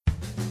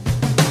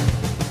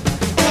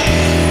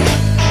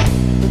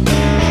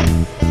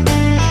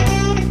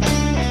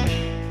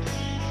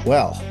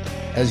Well,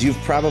 as you've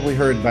probably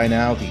heard by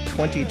now, the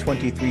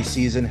 2023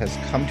 season has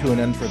come to an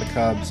end for the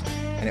Cubs,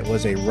 and it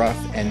was a rough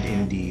end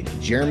indeed.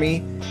 Jeremy,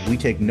 we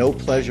take no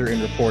pleasure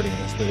in reporting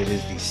this, but it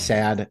is the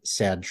sad,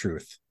 sad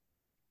truth.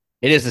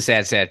 It is the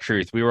sad, sad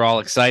truth. We were all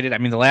excited. I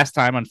mean, the last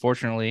time,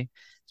 unfortunately,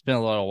 it's been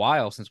a little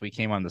while since we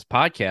came on this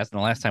podcast. And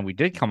the last time we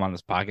did come on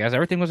this podcast,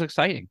 everything was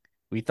exciting.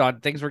 We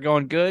thought things were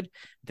going good.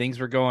 Things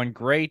were going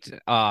great.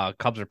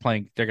 Cubs are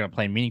playing, they're going to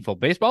play meaningful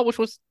baseball, which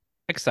was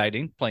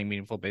exciting, playing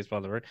meaningful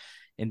baseball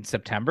in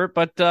September.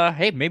 But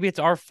hey, maybe it's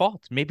our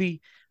fault. Maybe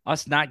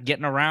us not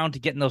getting around to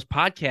getting those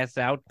podcasts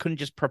out couldn't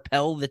just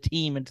propel the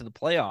team into the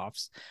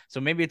playoffs.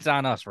 So maybe it's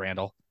on us,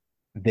 Randall.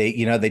 They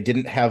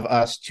didn't have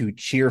us to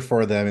cheer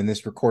for them in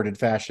this recorded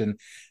fashion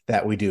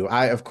that we do.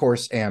 I, of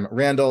course, am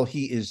Randall.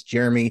 He is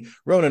Jeremy.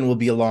 Ronan will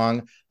be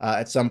along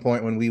at some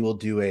point when we will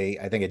do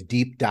I think, a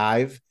deep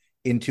dive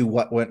into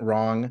what went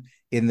wrong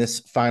in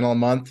this final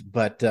month.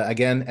 But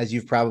again, as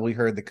you've probably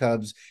heard, the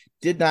Cubs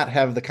did not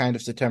have the kind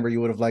of September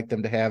you would have liked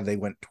them to have. They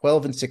went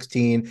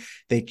 12-16.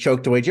 They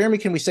choked away. Jeremy,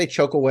 can we say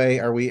choke away?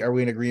 Are we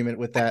in agreement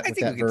with that? I With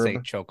think that we could verb?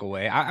 say choke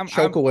away.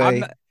 Choke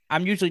away.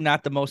 I'm usually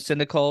not the most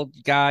cynical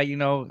guy,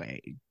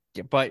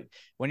 but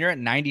when you're at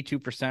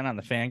 92% on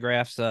the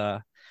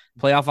Fangraphs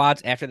playoff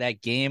odds after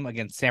that game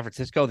against San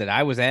Francisco that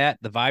I was at,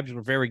 the vibes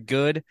were very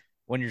good.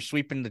 When you're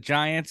sweeping the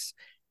Giants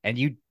and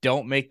you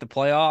don't make the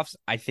playoffs,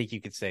 I think you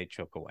could say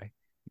choke away.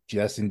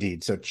 Yes,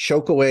 indeed. So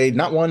choke away,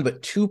 not one,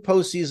 but two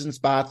postseason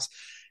spots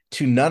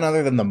to none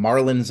other than the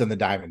Marlins and the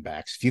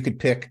Diamondbacks. If you could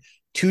pick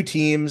two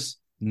teams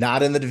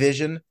not in the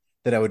division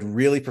that I would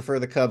really prefer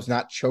the Cubs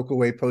not choke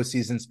away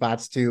postseason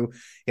spots to,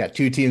 yeah,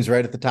 two teams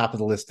right at the top of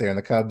the list there, and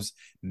the Cubs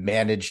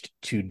managed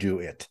to do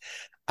it.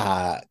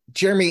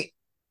 Jeremy,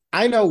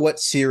 I know what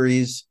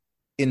series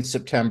in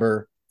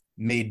September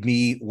made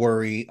me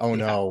worry. Oh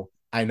no,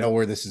 I know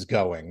where this is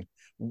going.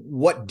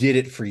 What did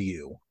it for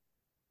you?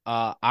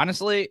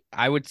 Honestly,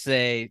 I would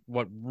say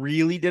what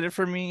really did it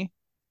for me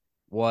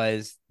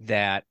was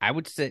that I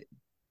would say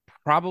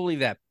probably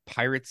that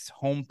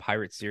home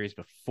Pirates series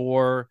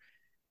before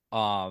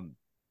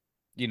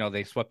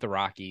they swept the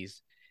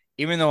Rockies.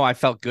 Even though I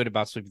felt good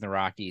about sweeping the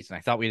Rockies and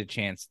I thought we had a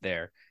chance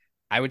there,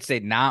 I would say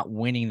not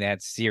winning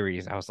that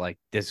series, I was like,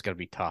 this is gonna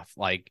be tough.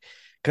 Like,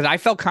 because I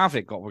felt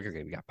confident.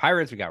 We got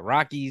Pirates, we got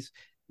Rockies,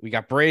 we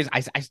got Braves.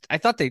 I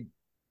thought they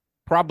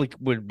probably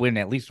would win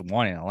at least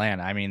one in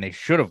Atlanta. I mean, they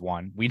should have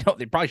won. We know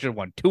they probably should have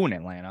won two in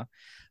Atlanta.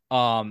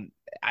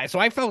 So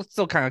I felt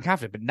still kind of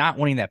confident, but not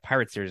winning that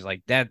Pirate series,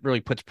 like that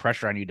really puts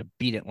pressure on you to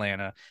beat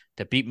Atlanta,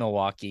 to beat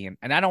Milwaukee.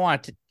 And I don't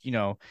want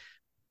to,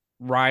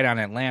 ride on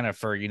Atlanta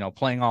for,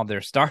 playing all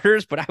their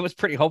starters, but I was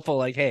pretty hopeful,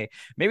 like, hey,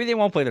 maybe they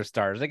won't play their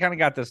starters. They kind of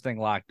got this thing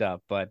locked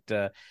up. But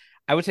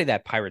I would say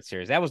that Pirate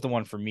series, that was the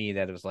one for me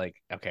that it was like,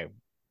 okay,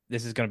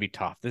 this is going to be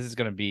tough. This is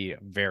going to be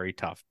very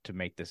tough to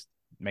make this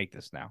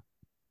now.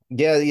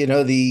 Yeah,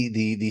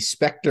 the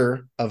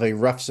specter of a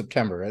rough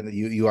September.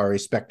 You are a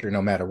specter no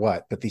matter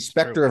what, but the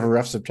specter of a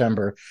rough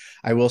September,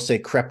 I will say,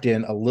 crept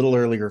in a little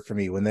earlier for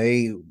me when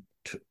they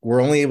were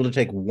only able to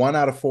take 1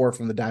 out of 4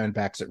 from the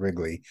Diamondbacks at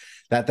Wrigley.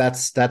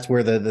 That's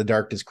where the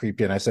darkness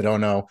creeped in. I said, "Oh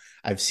no,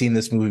 I've seen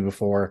this movie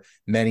before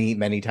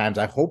many times."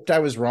 I hoped I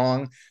was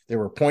wrong. There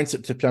were points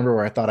in September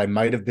where I thought I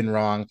might have been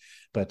wrong,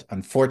 but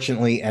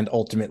unfortunately and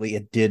ultimately,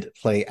 it did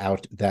play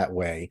out that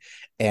way.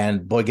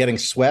 And boy, getting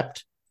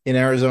swept in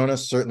Arizona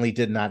certainly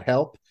did not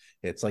help.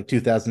 It's like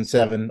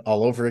 2007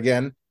 all over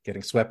again,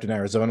 getting swept in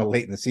Arizona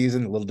late in the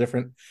season, a little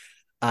different.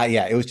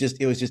 Yeah, it was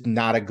just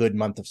not a good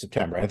month of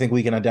September. I think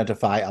we can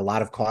identify a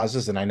lot of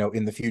causes, and I know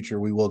in the future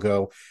we will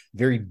go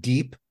very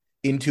deep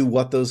into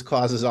what those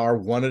causes are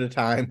one at a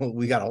time.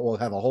 We'll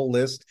have a whole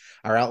list.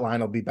 Our outline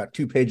will be about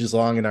 2 pages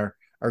long in our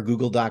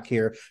Google Doc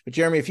here. But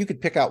Jeremy, if you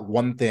could pick out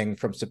one thing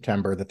from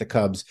September that the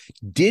Cubs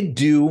did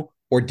do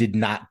or did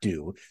not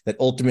do that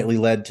ultimately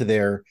led to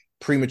their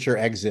premature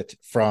exit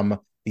from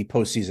the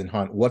postseason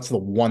hunt, what's the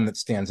one that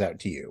stands out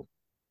to you?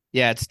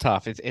 Yeah, it's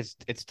tough.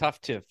 It's tough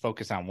to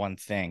focus on one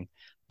thing.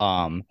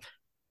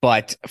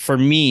 But for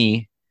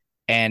me,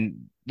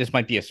 and this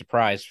might be a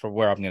surprise for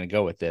where I'm going to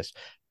go with this,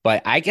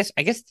 but I guess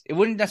it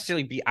wouldn't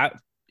necessarily be out.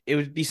 It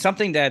would be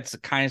something that's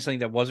kind of something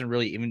that wasn't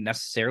really even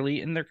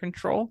necessarily in their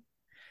control.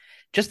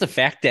 Just the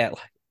fact that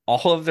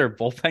all of their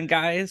bullpen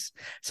guys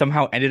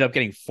somehow ended up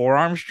getting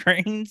forearm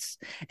strains,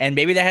 and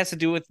maybe that has to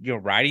do with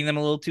riding them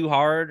a little too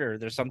hard, or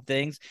there's some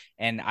things.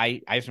 And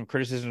I have some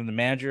criticism of the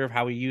manager of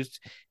how he used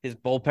his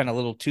bullpen a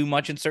little too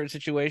much in certain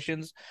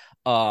situations.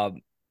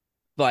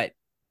 But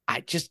I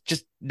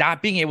just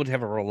not being able to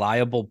have a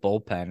reliable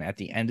bullpen at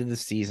the end of the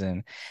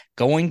season,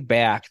 going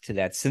back to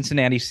that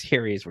Cincinnati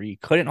series where you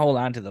couldn't hold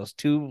on to those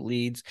 2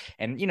 leads.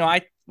 And,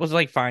 I was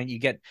like, fine, you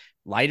get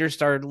Leiter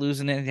started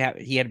losing it.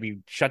 He had to be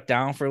shut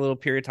down for a little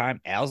period of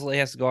time. Alzolay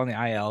has to go on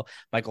the IL.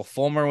 Michael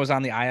Fulmer was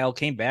on the IL,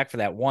 came back for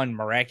that one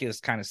miraculous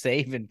kind of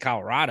save in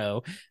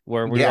Colorado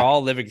where we were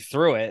all living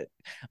through it.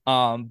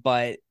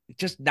 But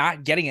just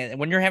not getting it. And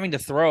when you're having to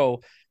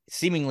throw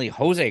seemingly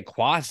Jose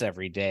Cuas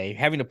every day,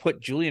 having to put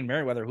Julian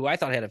Merriweather, who I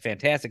thought had a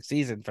fantastic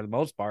season for the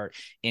most part,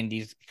 in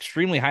these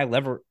extremely high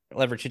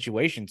leverage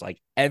situations like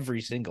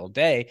every single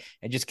day,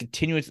 and just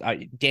continuous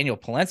Daniel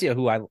Palencia,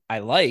 who I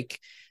like,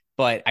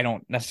 but I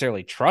don't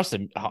necessarily trust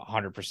him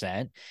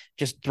 100%.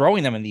 Just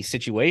throwing them in these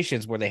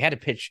situations where they had to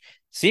pitch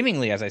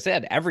seemingly, as I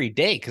said, every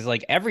day, because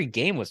like every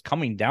game was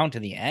coming down to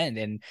the end,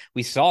 and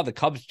we saw the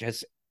Cubs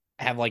just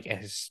have like a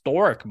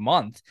historic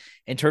month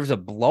in terms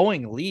of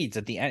blowing leads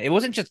at the end. It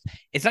wasn't just,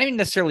 it's not even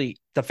necessarily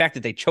the fact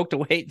that they choked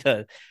away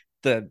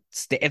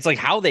it's like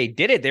how they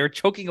did it. They were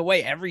choking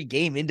away every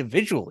game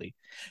individually.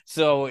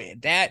 So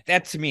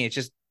that to me, it's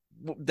just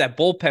that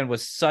bullpen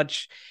was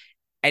such,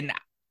 and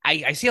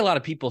I see a lot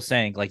of people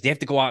saying like they have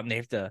to go out and they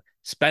have to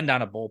spend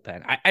on a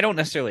bullpen. I don't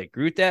necessarily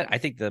agree with that. I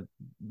think the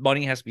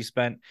money has to be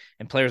spent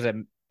and players that,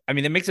 I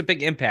mean, it makes a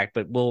big impact,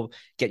 but will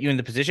get you in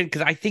the position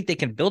because I think they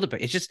can build it. But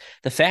it's just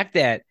the fact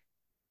that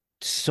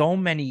so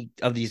many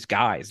of these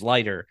guys,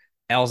 Leiter,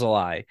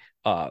 Alzolay,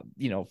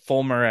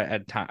 Fulmer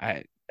at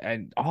time,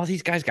 and all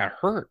these guys got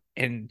hurt,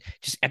 and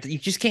you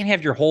just can't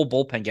have your whole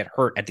bullpen get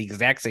hurt at the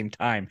exact same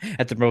time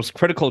at the most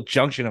critical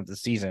junction of the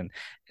season.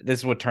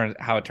 This is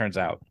how it turns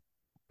out.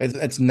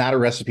 It's not a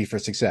recipe for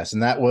success,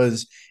 and that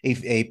was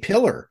a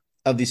pillar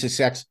of the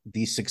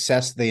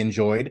success they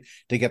enjoyed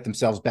to get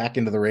themselves back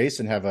into the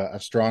race and have a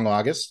strong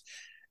August.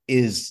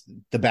 Is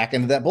the back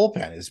end of that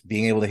bullpen, is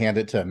being able to hand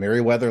it to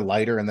Merriweather,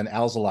 Leiter, and then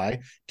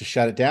Alzolay to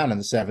shut it down in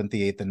the 7th,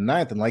 the 8th, and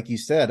 9th. And like you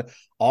said,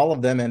 all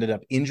of them ended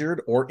up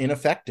injured or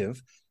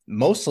ineffective,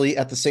 mostly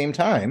at the same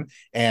time.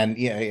 And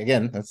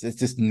again, it's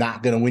just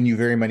not going to win you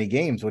very many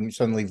games when you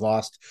suddenly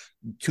lost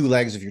 2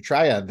 legs of your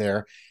triad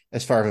there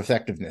as far as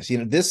effectiveness.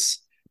 This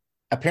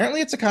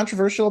apparently it's a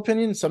controversial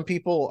opinion. Some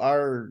people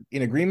are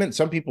in agreement.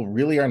 Some people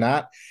really are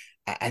not.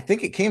 I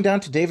think it came down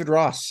to David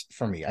Ross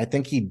for me. I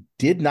think he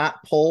did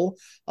not pull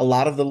a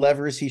lot of the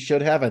levers he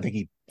should have. I think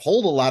he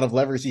pulled a lot of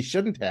levers he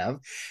shouldn't have.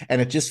 And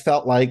it just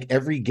felt like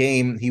every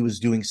game he was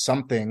doing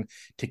something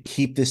to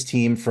keep this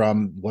team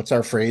from, what's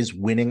our phrase,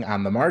 winning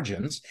on the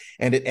margins.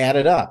 And it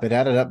added up. It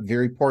added up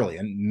very poorly.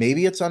 And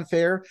maybe it's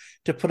unfair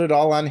to put it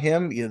all on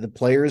him. The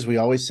players, we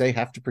always say,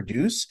 have to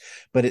produce,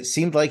 but it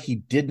seemed like he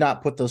did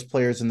not put those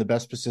players in the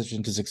best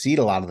position to succeed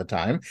a lot of the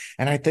time.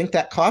 And I think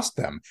that cost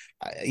them.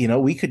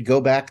 We could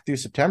go back through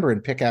September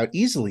and pick out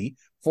easily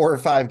 4 or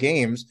 5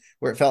 games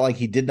where it felt like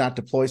he did not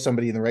deploy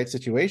somebody in the right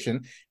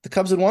situation. If the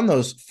Cubs had won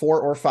those 4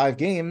 or 5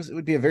 games, it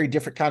would be a very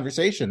different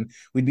conversation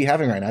we'd be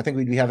having right now. I think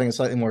we'd be having a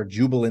slightly more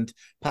jubilant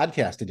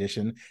podcast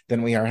edition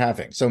than we are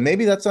having. So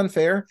maybe that's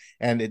unfair,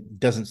 and it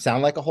doesn't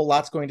sound like a whole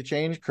lot's going to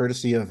change,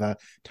 courtesy of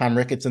Tom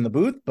Ricketts in the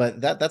booth,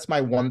 but that's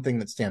my one thing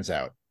that stands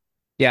out.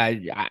 Yeah,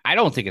 I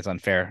don't think it's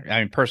unfair. I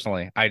mean,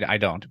 personally, I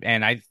don't.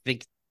 And I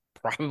think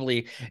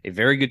probably a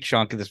very good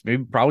chunk of this,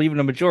 maybe probably even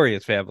a majority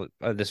of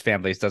this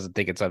fan base doesn't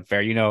think it's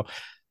unfair.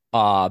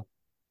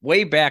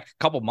 Way back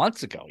a couple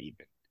months ago,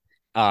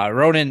 even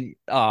Ronan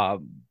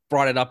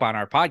brought it up on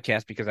our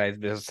podcast because I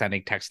was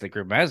sending text to the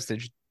group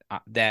message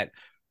that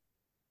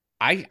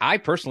I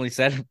personally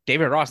said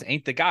David Ross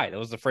ain't the guy. That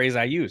was the phrase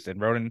I used,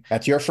 and Ronan,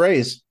 that's your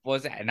phrase,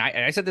 was, and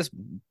I said this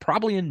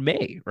probably in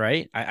May,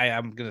 right?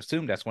 I'm going to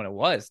assume that's when it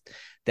was,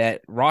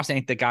 that Ross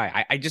ain't the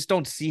guy. I just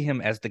don't see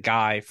him as the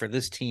guy for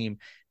this team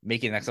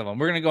making the next level.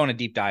 And we're going to go on a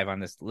deep dive on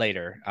this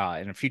later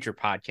in a future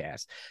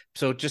podcast.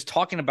 So just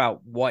talking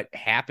about what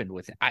happened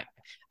with it, I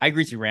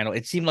agree with you, Randall.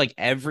 It seemed like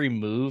every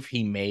move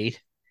he made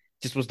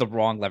just was the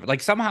wrong lever.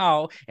 Like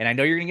somehow, and I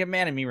know you're going to get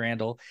mad at me,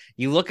 Randall,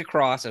 you look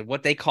across at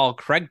what they call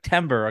Craig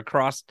Timber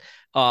across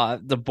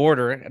the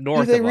border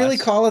north of us. Do they really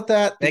call it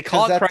that? They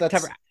call it Craig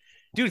Timber.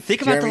 Dude,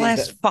 think about the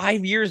last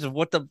 5 years of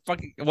what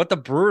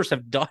the Brewers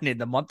have done in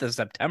the month of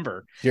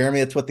September.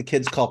 Jeremy, it's what the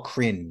kids call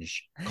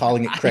cringe,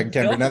 calling it Craig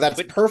Timber. Now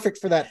that's perfect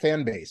for that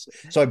fan base.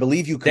 So I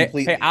believe you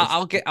completely. Hey,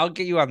 I'll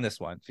get you on this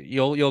one.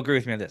 You'll agree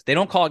with me on this. They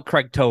don't call it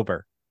Craig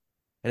Tober.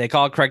 They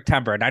call it Craig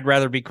Timber, and I'd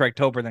rather be Craig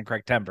Tober than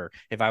Craig Timber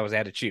if I was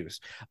had to choose.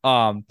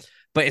 But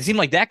it seemed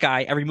like that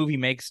guy, every move he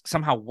makes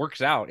somehow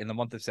works out in the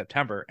month of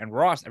September, and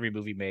Ross, every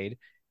move he made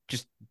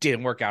just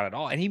didn't work out at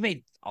all. And he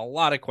made a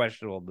lot of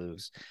questionable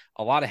moves,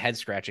 a lot of head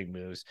scratching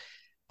moves.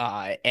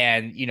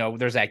 And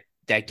there's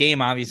that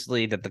game,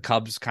 obviously, that the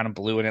Cubs kind of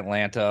blew in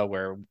Atlanta,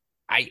 where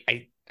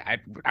I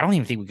don't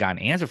even think we got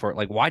an answer for it.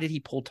 Like, why did he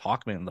pull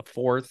Talkman in the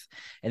 4th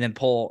and then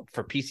pull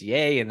for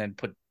PCA and then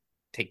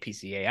take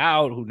PCA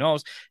out? Who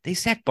knows? They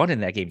sacked Bunn in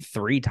that game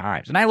 3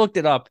 times. And I looked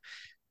it up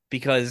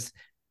because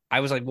I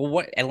was like, well,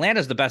 what?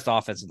 Atlanta's the best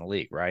offense in the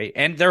league, right?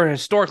 And they're a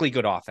historically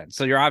good offense.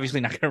 So you're obviously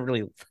not going to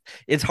really,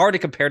 it's hard to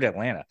compare to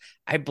Atlanta.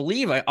 I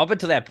believe up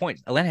until that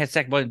point, Atlanta had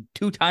sacked Bunn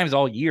 2 times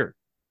all year.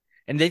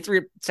 And they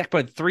sacked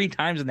Bunn 3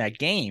 times in that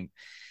game.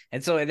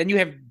 And then you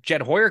have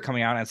Jed Hoyer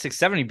coming out on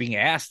 670 being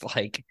asked,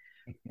 like,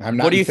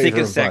 what do you think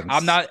is sack?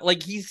 I'm not,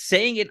 like, he's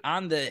saying it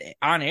on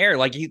air.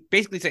 Like, he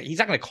basically said he's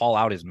not going to call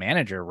out his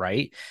manager,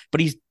 right?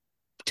 But he's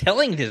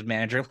telling his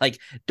manager, like,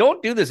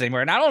 don't do this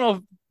anymore. And I don't know if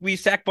we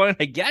sack Bunn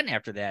again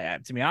after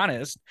that, to be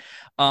honest.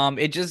 I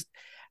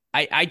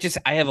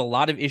have a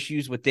lot of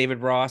issues with David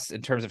Ross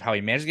in terms of how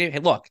he managed the game. Hey,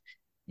 look,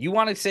 You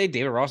want to say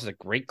David Ross is a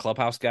great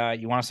clubhouse guy.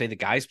 You want to say the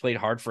guys played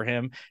hard for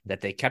him,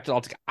 that they kept it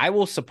all together. I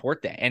will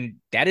support that. And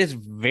that is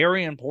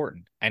very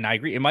important. And I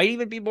agree. It might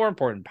even be more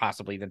important,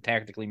 possibly, than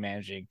tactically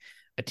managing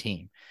a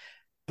team.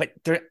 But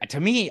to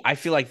me, I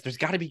feel like there's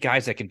got to be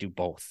guys that can do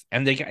both,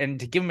 and to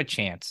give them a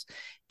chance.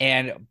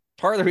 And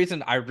part of the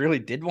reason I really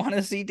did want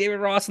to see David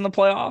Ross in the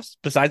playoffs,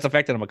 besides the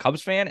fact that I'm a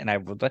Cubs fan,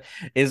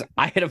 is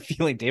I had a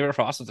feeling David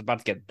Ross was about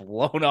to get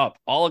blown up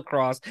all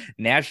across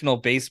national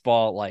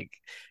baseball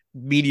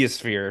media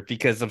sphere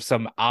because of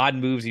some odd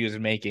moves he was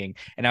making,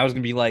 and I was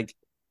gonna be like,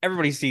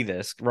 everybody see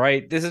this,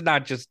 right? This is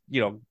not just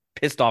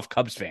pissed off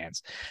Cubs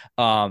fans.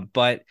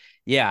 But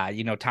yeah,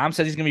 Tom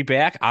says he's gonna be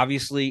back.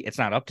 Obviously, it's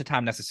not up to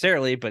Tom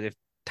necessarily, but if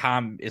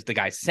Tom is the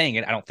guy saying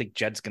it, I don't think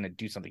Jed's gonna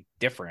do something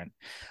different.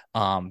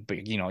 But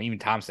even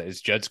Tom says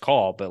it's Jed's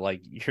call, but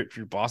like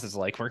your boss is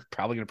like, we're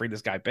probably gonna bring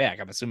this guy back.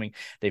 I'm assuming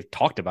they've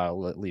talked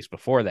about it at least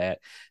before that.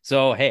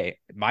 So hey,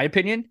 my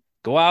opinion,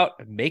 go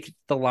out, make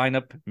the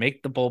lineup,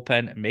 make the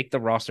bullpen, make the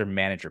roster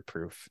manager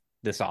proof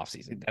this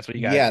offseason. That's what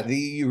you got. Yeah,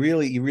 you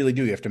really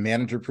do. You have to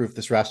manager proof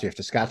this roster. You have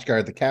to Scotch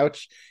guard the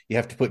couch. You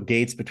have to put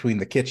gates between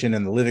the kitchen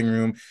and the living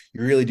room.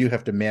 You really do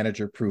have to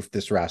manager proof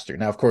this roster.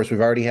 Now, of course, we've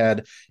already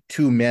had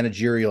 2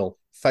 managerial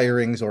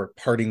firings or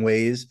parting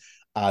ways.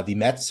 The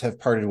Mets have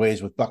parted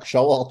ways with Buck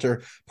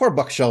Showalter. Poor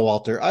Buck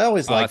Showalter. I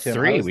always liked him.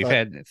 3. We've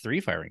had 3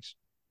 firings.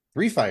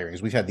 3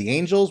 firings. We've had the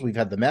Angels. We've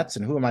had the Mets.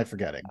 And who am I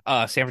forgetting?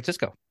 San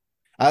Francisco.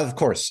 Of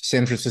course,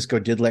 San Francisco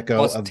did let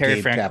go of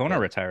Terry Gabe Francona Kapler.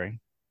 Retiring.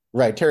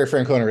 Right, Terry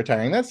Francona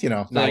retiring. That's So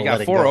you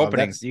got 4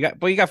 openings. You got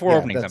 4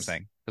 openings. I'm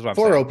saying. That's what I'm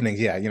 4 saying.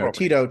 openings. Yeah,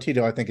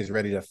 Tito, I think is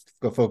ready to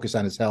go focus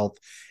on his health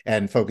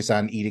and focus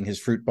on eating his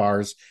fruit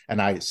bars. And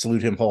I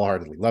salute him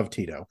wholeheartedly. Love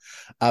Tito.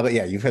 But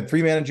yeah, you've had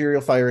 3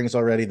 managerial firings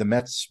already. The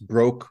Mets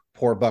broke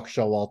poor Buck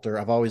Showalter.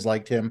 I've always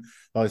liked him.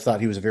 I always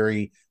thought he was a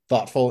very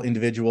thoughtful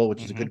individual,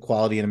 which is a good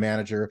quality in a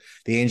manager.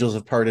 The Angels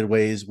have parted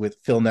ways with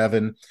Phil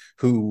Nevin,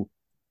 who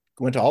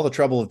went to all the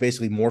trouble of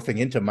basically morphing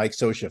into Mike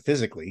Scioscia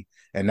physically,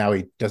 and now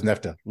he doesn't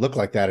have to look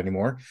like that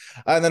anymore.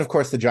 And then, of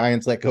course, the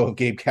Giants let go of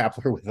Gabe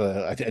Kapler with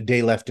a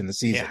day left in the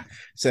season. Yeah.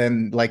 So,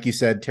 and like you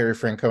said, Terry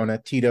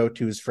Francona, Tito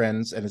to his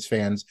friends and his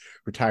fans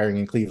retiring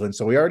in Cleveland.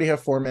 So we already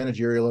have 4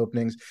 managerial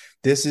openings.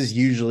 This is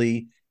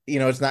usually,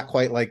 it's not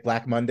quite like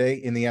Black Monday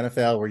in the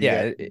NFL where you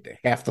get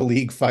half the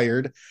league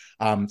fired.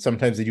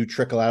 Sometimes they do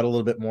trickle out a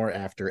little bit more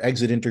after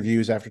exit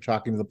interviews, after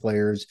talking to the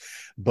players.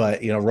 But,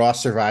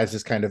 Ross survives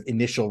this kind of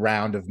initial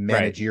round of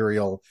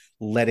managerial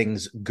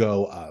lettings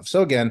go of.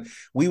 So again,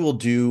 we will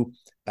do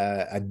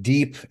a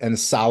deep and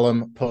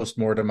solemn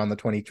postmortem on the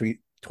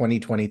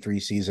 2023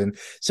 season.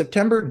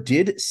 September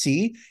did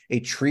see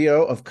a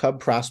trio of Cub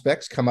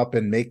prospects come up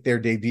and make their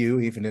debut,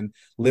 even in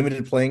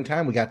limited playing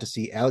time. We got to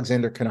see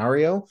Alexander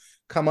Canario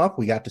come up.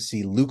 We got to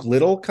see Luke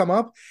Little come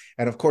up.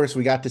 And of course,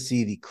 we got to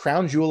see the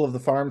crown jewel of the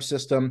farm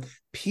system,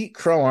 Pete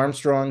Crow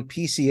Armstrong,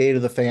 PCA to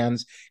the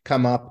fans,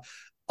 come up.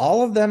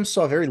 All of them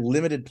saw very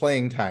limited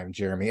playing time,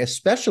 Jeremy,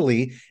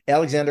 especially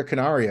Alexander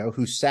Canario,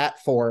 who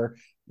sat for,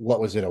 what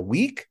was it, a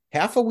week,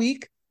 half a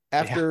week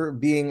after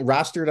being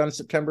rostered on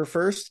September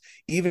 1st,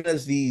 even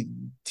as the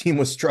team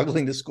was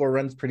struggling to score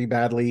runs pretty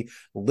badly.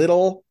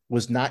 Little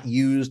was not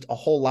used a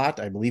whole lot.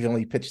 I believe he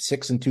only pitched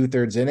 6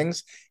 2/3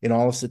 innings in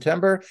all of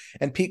September.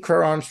 And Pete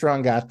Crow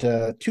Armstrong got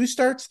 3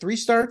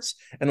 starts,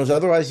 and was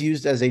otherwise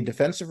used as a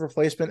defensive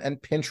replacement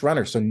and pinch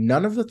runner. So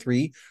none of the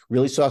 3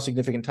 really saw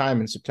significant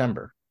time in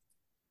September.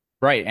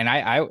 Right. And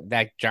I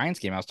that Giants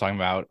game I was talking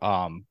about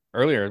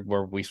earlier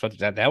where we swept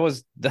that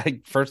was the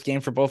first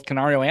game for both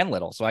Canario and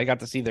Little. So I got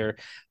to see their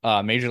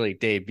major league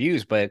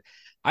debuts. But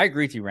I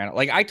agree with you, Randall.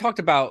 Like I talked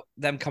about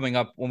them coming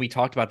up when we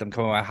talked about them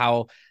coming up,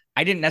 how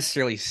I didn't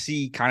necessarily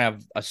see kind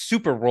of a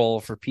super role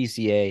for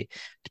PCA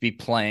to be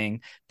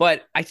playing,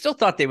 but I still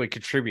thought they would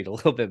contribute a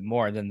little bit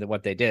more than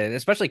what they did,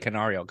 especially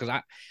Canario,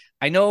 because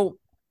I know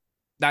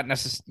not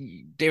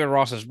necessarily David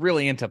Ross is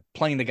really into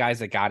playing the guys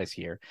that got us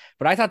here,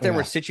 but I thought there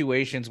were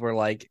situations where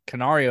like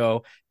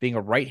Canario being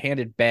a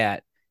right-handed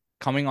bat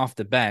coming off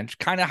the bench,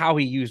 kind of how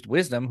he used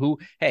Wisdom, who,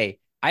 hey,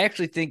 I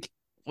actually think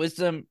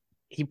Wisdom,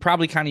 he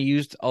probably kind of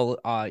used,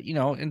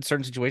 in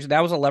certain situations. That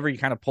was a lever you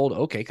kind of pulled,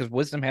 okay, because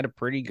Wisdom had a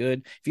pretty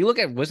good, if you look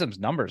at Wisdom's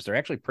numbers, they're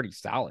actually pretty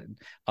solid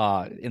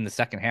in the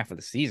second half of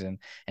the season.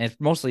 And it's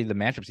mostly the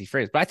matchups he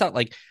phrased. But I thought,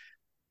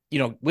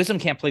 Wisdom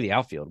can't play the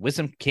outfield.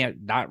 Wisdom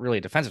not really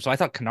defensive. So I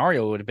thought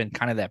Canario would have been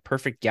kind of that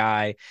perfect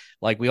guy.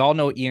 Like, we all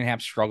know Ian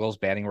Happ struggles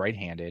batting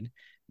right-handed.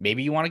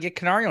 Maybe you want to get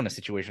Canario in a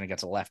situation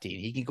against a lefty, and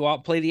he can go out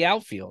and play the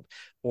outfield.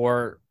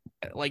 Or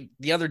like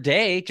the other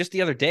day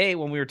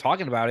when we were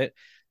talking about it,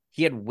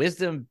 he had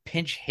Wisdom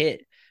pinch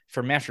hit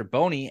for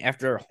Mastrobuoni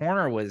after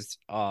Horner was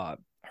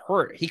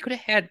hurt. He could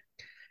have had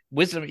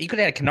Wisdom. He could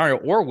have had Canario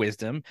or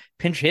Wisdom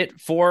pinch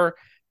hit for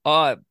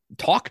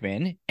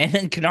Talkman, and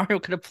then Canario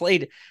could have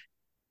played,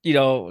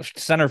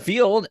 center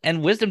field,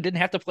 and Wisdom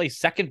didn't have to play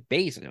second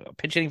base,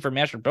 pinch hitting for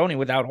Mastrobuoni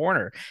without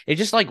Horner. It's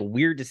just like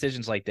weird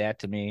decisions like that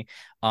to me.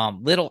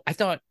 Little, I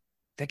thought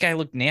that guy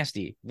looked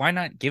nasty. Why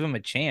not give him a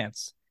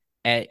chance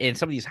in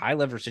some of these high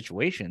leverage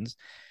situations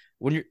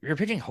when you're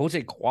pitching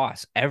Jose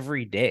Cuas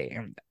every day,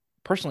 and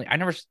personally, I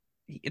never.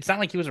 It's not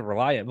like he was a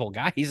reliable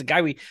guy. He's a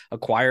guy we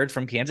acquired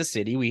from Kansas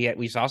City.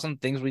 We saw some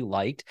things we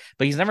liked,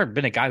 but he's never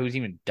been a guy who's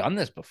even done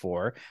this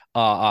before.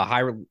 A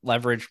high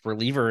leverage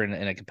reliever in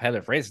a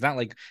competitive race. It's not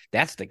like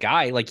that's the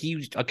guy. Like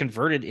he's a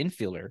converted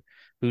infielder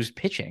who's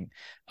pitching.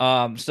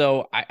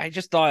 So I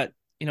just thought,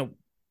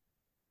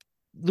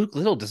 Luke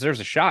Little deserves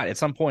a shot at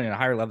some point in a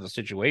higher level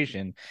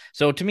situation.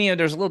 So to me,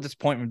 there's a little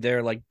disappointment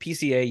there. Like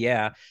PCA,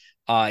 yeah.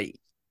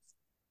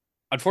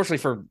 Unfortunately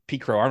for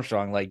Pete Crow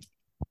Armstrong, like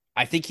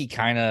I think he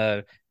kind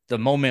of the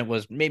moment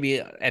was maybe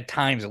at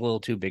times a little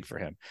too big for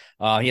him.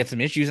 He had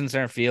some issues in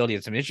center field. He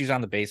had some issues on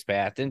the base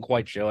path. Didn't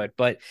quite show it,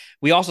 but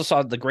we also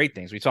saw the great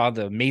things. We saw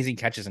the amazing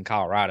catches in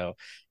Colorado,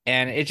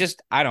 and it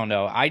just I don't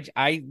know.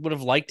 I would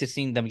have liked to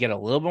seen them get a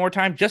little bit more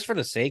time just for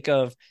the sake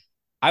of.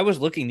 I was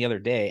looking the other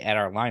day at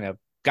our lineup.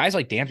 Guys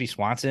like Dansby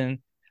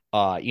Swanson,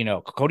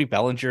 Cody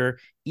Bellinger,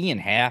 Ian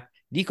Happ,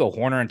 Nico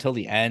Horner until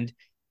the end.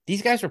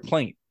 These guys were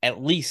playing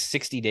at least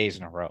 60 days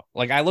in a row.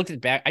 Like I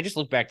just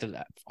looked back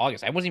to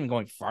August. I wasn't even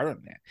going farther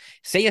than that.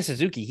 Seiya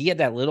Suzuki, he had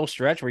that little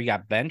stretch where he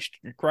got benched,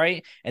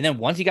 right? And then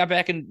once he got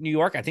back in New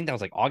York, I think that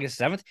was like August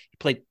 7th, he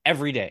played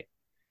every day.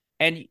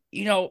 And,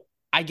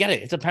 I get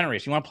it. It's a pennant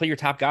race. You want to play your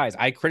top guys.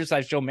 I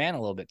criticize Joe Mann a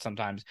little bit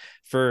sometimes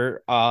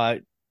for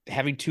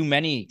having too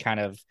many kind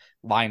of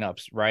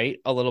lineups, right?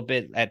 A little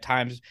bit at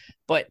times.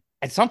 But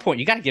at some point,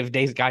 you got to give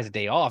guys a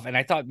day off. And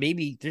I thought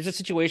maybe there's a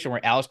situation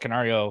where Alex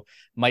Canario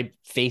might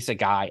face a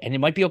guy, and it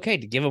might be okay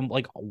to give him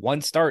like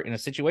one start in a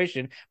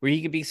situation where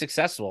he could be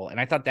successful. And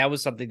I thought that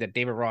was something that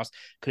David Ross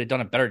could have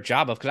done a better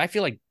job of, because I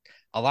feel like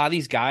a lot of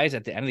these guys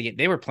at the end of the game,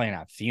 they were playing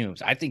on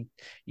fumes. I think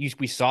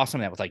we saw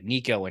some of that with like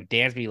Nico and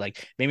Dansby,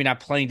 like maybe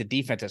not playing the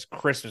defense as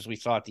crisp as we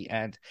saw at the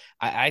end.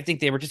 I think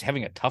they were just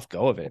having a tough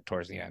go of it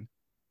towards the end.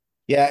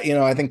 Yeah,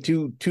 I think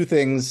two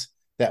things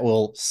that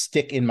will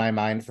stick in my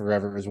mind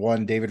forever is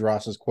one, David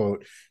Ross's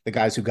quote, "The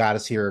guys who got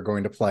us here are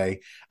going to play."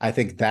 I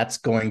think that's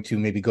going to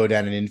maybe go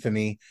down in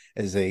infamy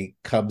as a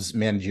Cubs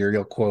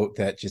managerial quote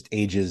that just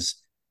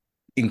ages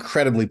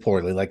incredibly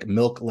poorly, like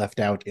milk left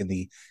out in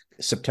the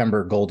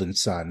September golden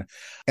sun.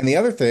 And the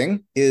other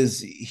thing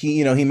is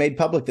he made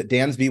public that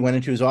Dansby went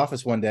into his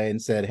office one day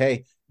and said,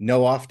 "Hey,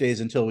 no off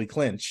days until we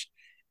clinch."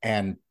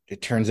 And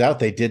it turns out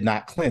they did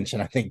not clinch.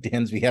 And I think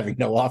Dansby having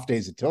no off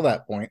days until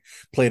that point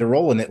played a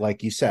role in it.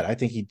 Like you said, I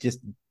think he just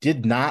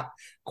did not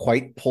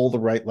quite pull the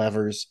right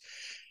levers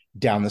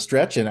down the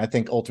stretch. And I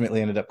think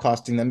ultimately ended up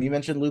costing them. You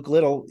mentioned Luke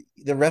Little.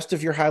 The rest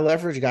of your high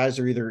leverage guys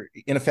are either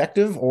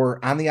ineffective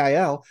or on the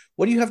IL.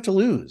 What do you have to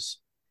lose?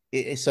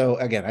 So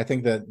again, I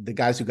think that the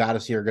guys who got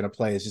us here are going to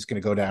play is just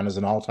going to go down as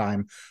an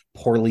all-time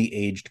poorly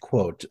aged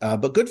quote.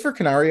 But good for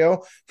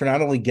Canario for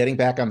not only getting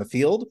back on the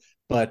field,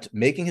 but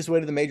making his way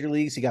to the major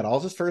leagues. He got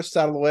all his firsts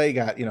out of the way. He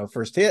got,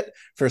 first hit,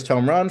 first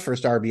home run,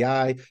 first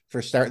RBI,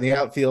 first start in the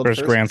outfield.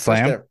 First grand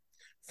slam.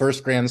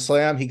 First grand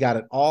slam. He got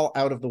it all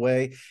out of the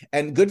way.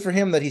 And good for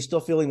him that he's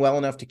still feeling well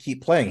enough to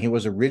keep playing. He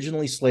was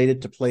originally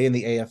slated to play in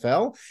the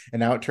AFL,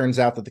 and now it turns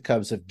out that the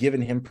Cubs have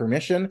given him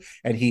permission,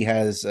 and he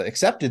has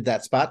accepted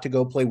that spot to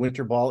go play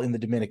winter ball in the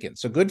Dominican.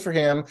 So good for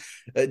him.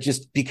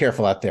 Just be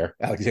careful out there,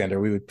 Alexander.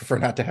 We would prefer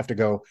not to have to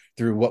go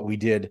through what we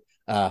did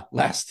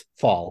last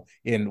fall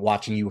in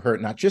watching you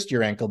hurt not just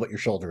your ankle, but your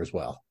shoulder as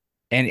well.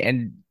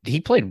 And he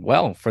played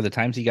well for the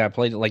times he got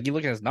played. Like you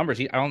look at his numbers,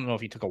 I don't know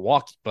if he took a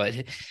walk, but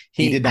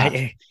he did not.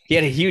 He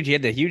had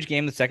the huge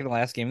game, the second to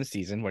last game of the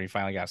season when he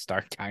finally got a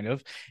start. Kind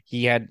of,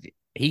 he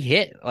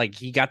hit, like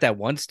he got that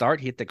one start,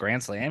 he hit the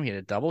grand slam, he hit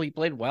a double, he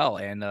played well,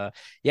 and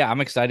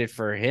I'm excited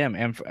for him.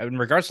 And in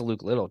regards to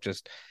Luke Little,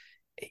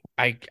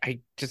 I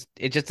just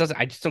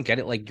don't get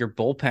it. Like your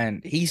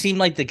bullpen, he seemed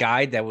like the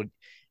guy that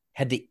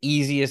had the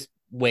easiest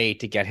way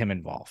to get him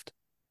involved.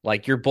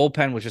 Like your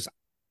bullpen was just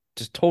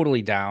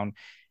totally down.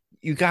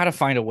 You got to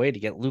find a way to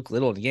get Luke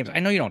Little in the games. I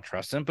know you don't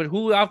trust him, but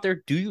who out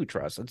there do you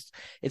trust?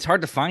 It's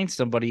hard to find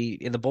somebody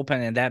in the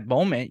bullpen in that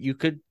moment you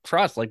could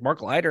trust. Like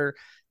Mark Leiter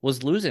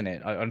was losing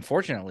it.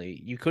 Unfortunately,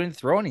 you couldn't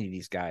throw any of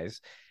these guys.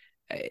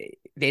 They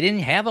didn't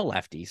have a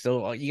lefty,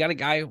 so you got a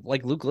guy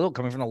like Luke Little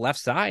coming from the left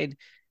side.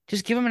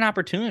 Just give him an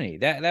opportunity.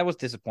 That was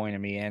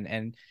disappointing me.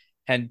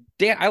 And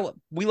Dan,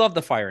 we love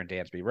the fire in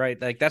Dansby,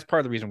 right? Like that's part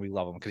of the reason we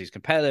love him, because he's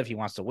competitive. He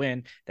wants to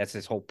win. That's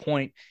his whole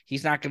point.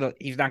 He's not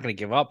gonna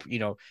give up.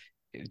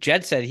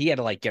 Jed said he had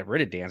to like get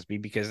rid of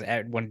Dansby because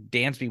when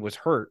Dansby was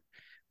hurt,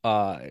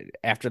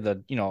 after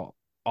the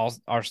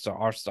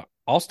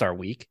All-Star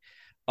week,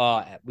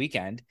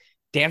 weekend,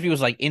 Dansby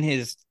was like in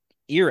his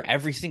ear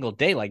every single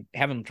day, like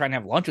trying to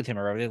have lunch with him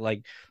or everything.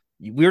 Like,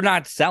 we're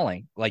not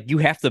selling. Like, you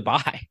have to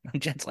buy.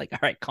 Jed's like, all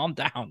right, calm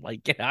down.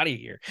 Like, get out of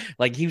here.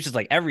 Like, he was just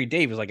like every day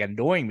he was like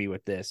annoying me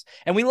with this,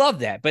 and we love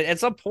that. But at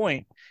some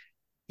point,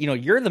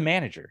 you're the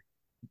manager,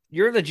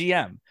 you're the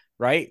GM,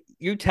 right?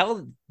 You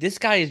tell this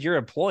guy is your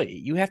employee.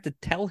 You have to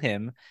tell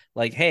him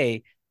like,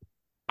 hey,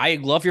 I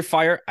love your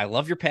fire. I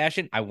love your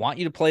passion. I want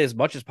you to play as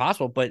much as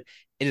possible, but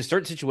in a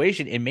certain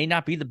situation, it may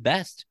not be the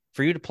best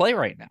for you to play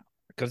right now,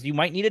 because you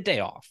might need a day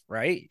off,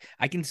 right?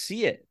 I can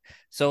see it.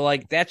 So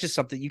like, that's just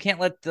something you can't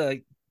let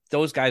the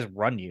those guys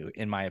run you,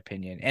 in my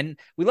opinion. And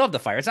we love the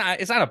fire. It's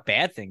not a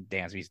bad thing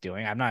Dansby's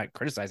doing. I'm not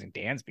criticizing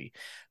Dansby.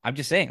 I'm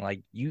just saying,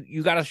 like,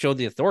 you got to show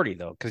the authority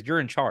though, because you're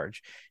in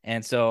charge.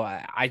 And so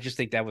I just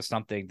think that was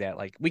something that,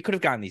 like, we could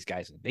have gotten these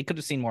guys in. They could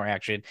have seen more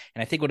action,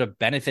 and I think would have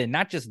benefited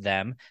not just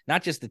them,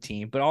 not just the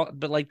team,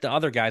 but like the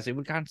other guys. They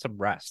would have gotten some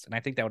rest, and I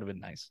think that would have been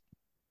nice.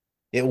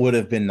 It would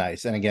have been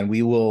nice. And again,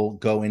 we will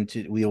go in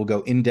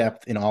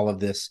depth in all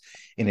of this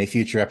in a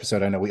future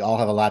episode. I know we all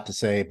have a lot to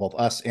say, both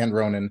us and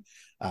Ronan.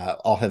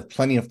 All have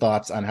plenty of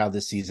thoughts on how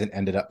this season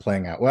ended up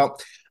playing out. Well,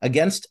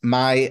 against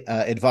my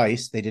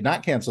advice, they did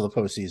not cancel the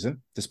postseason,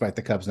 despite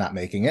the Cubs not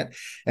making it.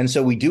 And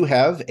so we do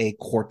have a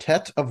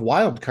quartet of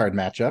wild card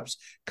matchups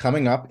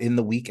coming up in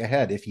the week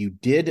ahead. If you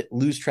did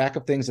lose track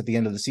of things at the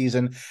end of the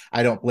season,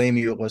 I don't blame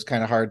you. It was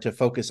kind of hard to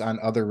focus on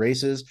other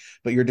races,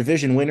 but your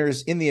division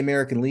winners in the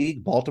American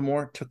League,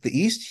 Baltimore took the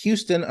East.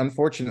 Houston,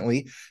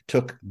 unfortunately,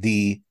 took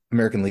the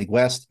American League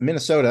West.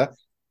 Minnesota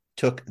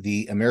took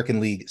the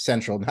American League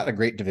Central. Not a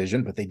great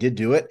division, but they did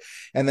do it.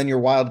 And then your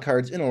wild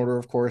cards in order,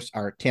 of course,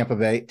 are Tampa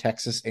Bay,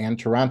 Texas, and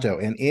Toronto.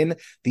 And in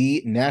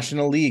the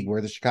National League,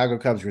 where the Chicago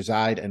Cubs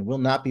reside and will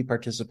not be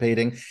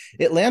participating,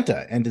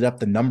 Atlanta ended up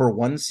the number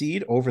 1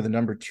 seed over the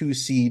number 2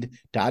 seed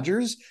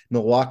Dodgers.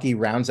 Milwaukee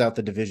rounds out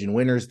the division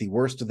winners, the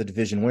worst of the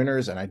division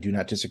winners, and I do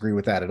not disagree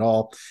with that at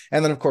all.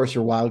 And then, of course,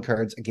 your wild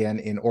cards, again,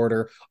 in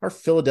order, are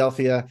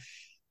Philadelphia,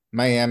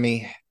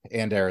 Miami,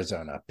 and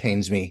Arizona.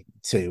 Pains me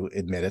to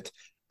admit it.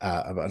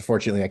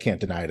 Unfortunately, I can't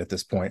deny it at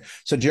this point.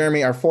 So,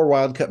 Jeremy, our 4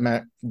 wild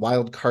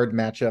card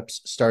matchups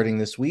starting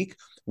this week.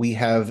 We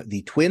have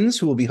the Twins,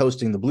 who will be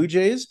hosting the Blue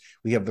Jays.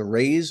 We have the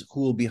Rays,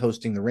 who will be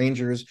hosting the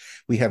Rangers.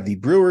 We have the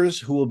Brewers,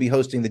 who will be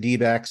hosting the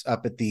D-backs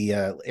up at the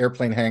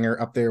airplane hangar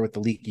up there with the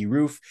leaky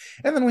roof.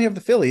 And then we have the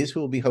Phillies,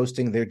 who will be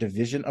hosting their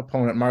division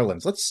opponent,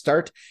 Marlins. Let's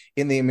start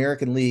in the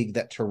American League,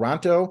 that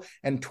Toronto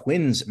and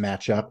Twins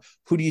matchup.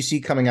 Who do you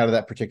see coming out of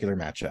that particular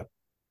matchup?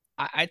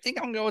 I think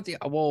I'm going to go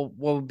with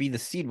what would be the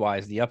seed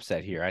wise, the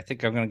upset here. I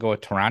think I'm going to go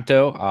with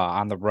Toronto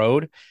on the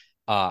road.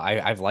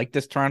 I've liked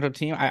this Toronto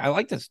team. I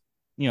like this,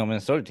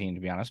 Minnesota team,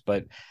 to be honest,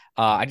 but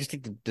I just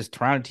think this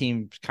Toronto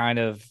team kind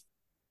of,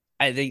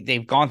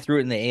 they've gone through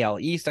it in the AL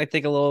East, I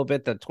think, a little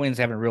bit. The Twins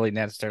haven't really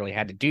necessarily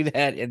had to do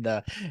that in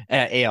the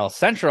AL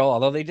Central,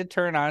 although they did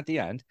turn on at the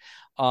end.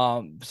 So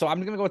I'm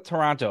going to go with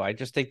Toronto. I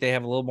just think they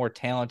have a little more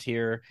talent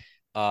here.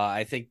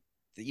 I think,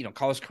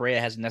 Carlos Correa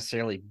hasn't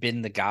necessarily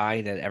been the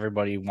guy that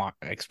everybody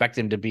expect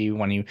him to be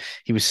when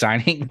he was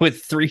signing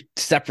with 3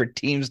 separate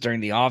teams during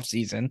the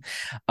offseason.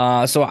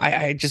 So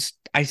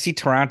I see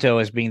Toronto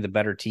as being the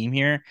better team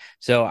here.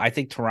 So I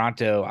think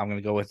Toronto, I'm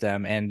going to go with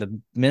them. And the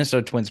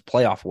Minnesota Twins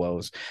playoff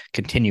woes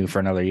continue for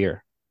another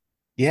year.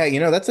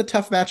 Yeah, that's a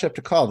tough matchup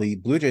to call. The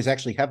Blue Jays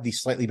actually have the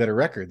slightly better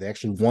record. They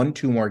actually won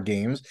 2 more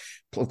games,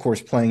 of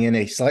course, playing in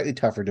a slightly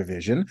tougher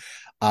division.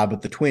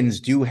 But the Twins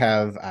do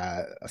have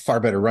a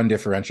far better run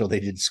differential. They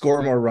did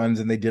score more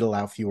runs and they did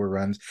allow fewer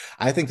runs.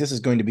 I think this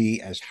is going to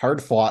be as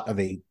hard fought of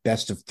a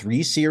best of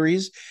 3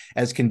 series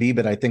as can be,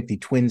 but I think the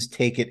Twins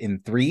take it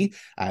in 3.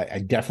 I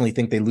definitely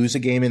think they lose a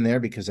game in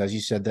there because, as you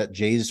said, that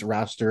Jays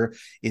roster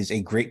is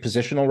a great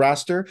positional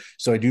roster.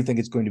 So I do think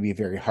it's going to be a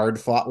very hard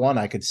fought one.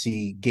 I could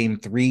see game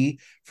 3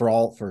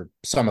 for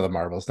some of the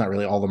marbles, not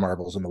really all the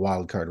marbles in the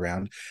wild card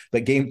round,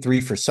 but game 3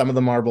 for some of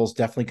the marbles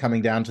definitely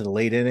coming down to the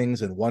late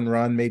innings and 1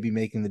 run maybe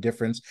making the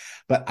difference.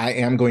 But I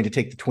am going to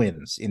take the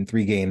Twins in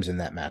 3 games in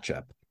that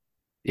matchup.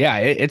 Yeah,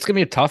 it's gonna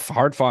be a tough,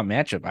 hard fought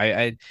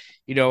matchup.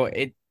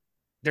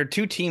 They're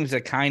 2 teams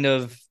that kind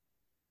of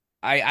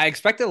I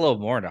expected a little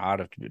more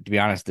out of, to be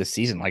honest, this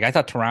season. Like, I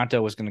thought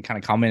Toronto was going to kind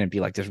of come in and be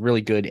like this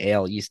really good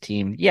AL East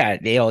team. Yeah,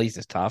 the AL East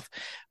is tough,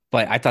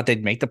 but I thought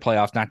they'd make the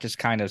playoffs, not just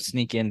kind of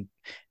sneak in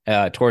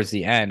towards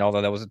the end,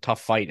 although that was a tough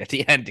fight at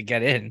the end to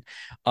get in.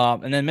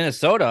 And then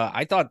Minnesota,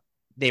 I thought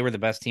they were the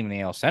best team in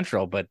the AL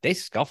Central, but they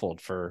scuffled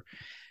for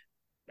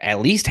at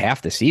least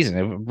half the season.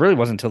 It really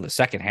wasn't until the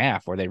second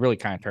half where they really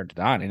kind of turned it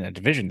on in a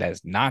division that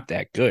is not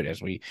that good,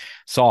 as we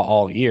saw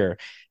all year.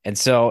 And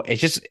so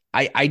it's just,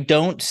 I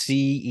don't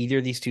see either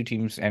of these 2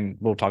 teams, and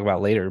we'll talk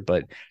about later,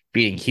 but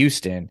beating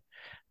Houston.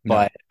 No.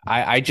 But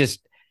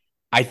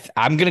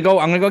I'm gonna go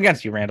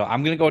against you, Randall.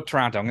 I'm gonna go with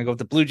Toronto. I'm gonna go with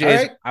the Blue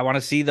Jays. Right. I want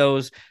to see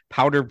those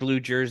powder blue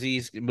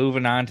jerseys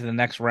moving on to the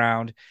next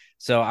round.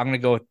 So I'm gonna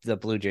go with the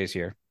Blue Jays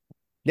here.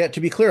 Yeah,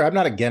 to be clear, I'm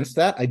not against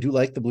that. I do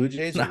like the Blue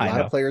Jays. There's a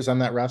lot of players on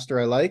that roster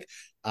I like.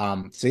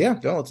 So yeah,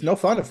 no, it's no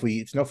fun if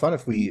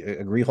we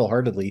agree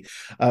wholeheartedly.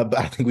 But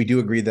I think we do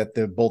agree that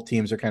both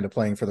teams are kind of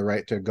playing for the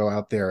right to go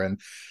out there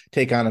and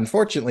take on,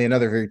 unfortunately,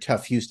 another very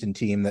tough Houston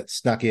team that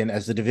snuck in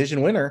as the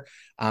division winner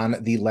on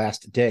the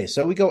last day.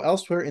 So we go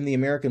elsewhere in the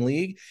American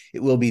League.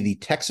 It will be the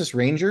Texas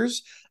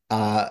Rangers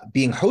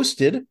being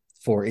hosted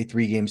for a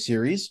 3-game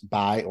series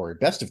or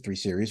best of 3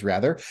 series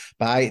rather,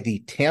 by the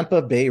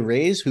Tampa Bay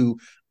Rays, who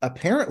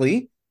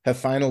apparently have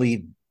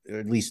finally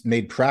at least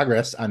made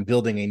progress on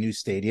building a new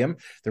stadium.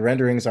 The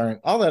renderings aren't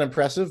all that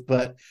impressive,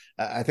 but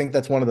I think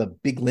that's one of the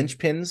big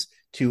linchpins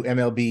to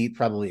MLB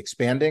probably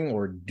expanding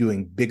or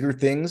doing bigger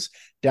things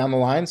down the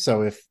line.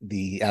 So if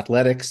the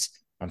Athletics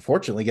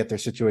unfortunately get their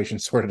situation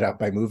sorted out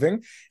by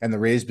moving, and the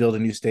Rays build a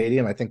new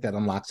stadium. I think that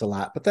unlocks a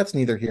lot, but that's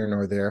neither here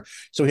nor there.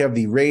 So we have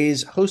the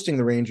Rays hosting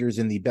the Rangers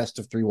in the best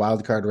of three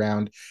wildcard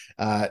round.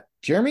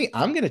 Jeremy,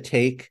 I'm going to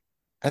take,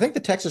 I think the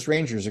Texas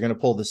Rangers are going to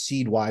pull the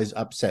seed-wise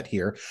upset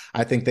here.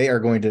 I think they are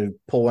going to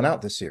pull one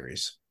out this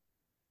series.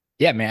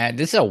 Yeah, man,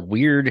 this is a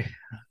weird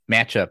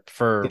matchup It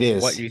for what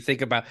is. you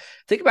think about.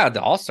 Think about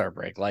the All-Star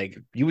break. Like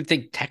you would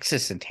think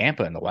Texas and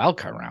Tampa in the wild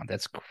card round.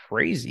 That's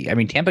crazy. I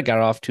mean, Tampa got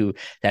off to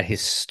that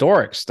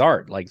historic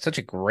start, like such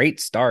a great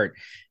start.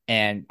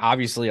 And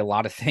obviously a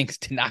lot of things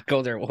did not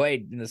go their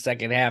way in the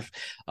second half,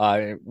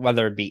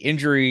 whether it be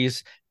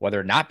injuries,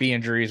 whether it not be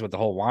injuries with the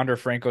whole Wander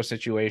Franco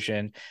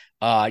situation.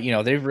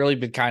 They've really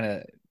been kind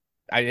of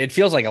it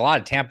feels like a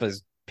lot of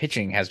Tampa's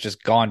pitching has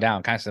just gone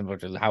down, kind of similar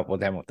to how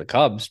with them with the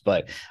Cubs,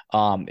 but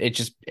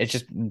it's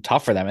just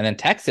tough for them. And then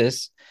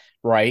Texas,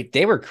 right?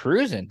 They were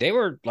cruising. They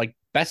were like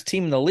best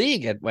team in the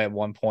league at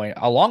one point,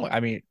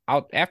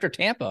 out after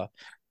Tampa.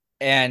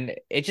 And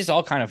it just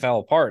all kind of fell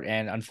apart.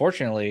 And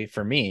unfortunately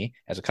for me,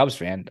 as a Cubs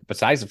fan,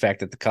 besides the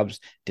fact that the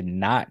Cubs did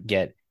not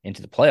get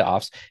into the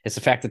playoffs, it's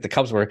the fact that the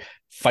Cubs were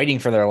fighting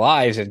for their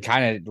lives and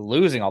kind of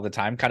losing all the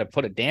time, kind of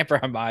put a damper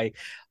on my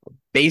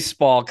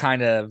baseball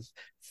kind of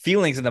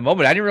feelings in the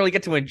moment. I didn't really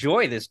get to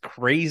enjoy this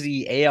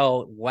crazy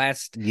AL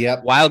West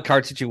wild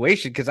card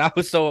situation because I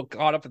was so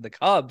caught up in the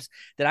Cubs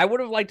that I would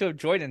have liked to have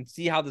enjoyed and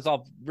see how this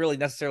all really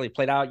necessarily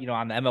played out,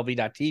 on the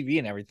MLB.TV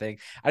and everything.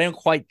 I didn't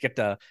quite get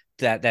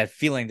that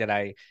feeling that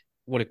I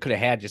could have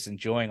had just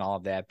enjoying all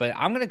of that. But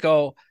I'm gonna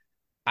go.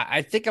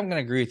 I think I'm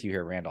going to agree with you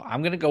here, Randall.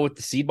 I'm going to go with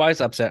the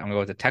seed-wise upset. I'm going to go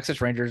with the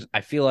Texas Rangers.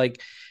 I feel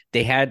like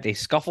they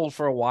scuffled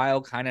for a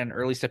while, kind of in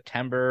early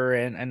September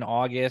and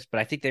August, but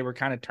I think they were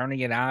kind of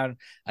turning it on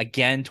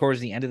again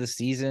towards the end of the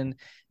season.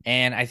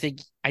 And I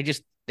think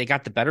they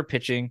got the better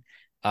pitching.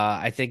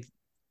 I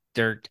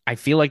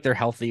feel like they're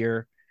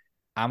healthier.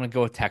 I'm going to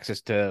go with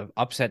Texas to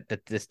upset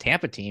this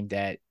Tampa team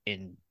that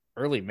in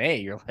early May,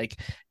 you're like,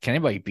 can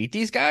anybody beat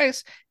these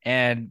guys?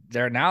 And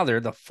they're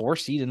the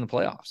 4th seed in the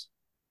playoffs.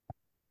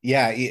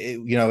 Yeah,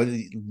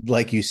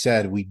 like you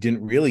said, we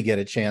didn't really get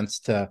a chance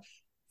to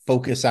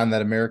focus on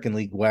that American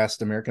League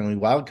West, American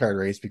League wildcard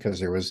race because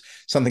there was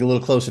something a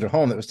little closer to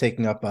home that was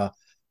taking up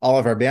all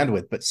of our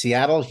bandwidth. But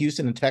Seattle,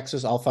 Houston, and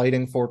Texas all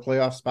fighting for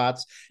playoff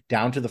spots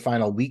down to the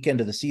final weekend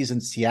of the season.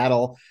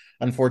 Seattle,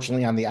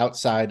 unfortunately, on the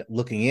outside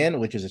looking in,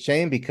 which is a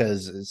shame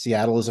because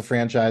Seattle is a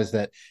franchise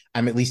that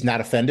I'm at least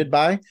not offended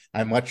by.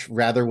 I much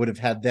rather would have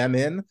had them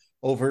in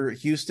over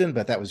Houston,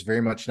 but that was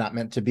very much not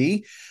meant to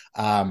be.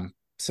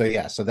 So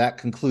that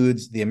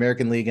concludes the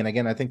American League. And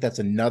again, I think that's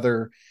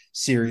another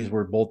series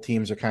where both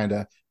teams are kind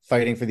of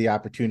fighting for the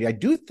opportunity. I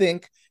do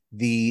think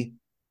the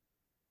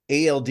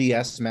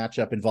ALDS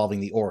matchup involving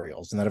the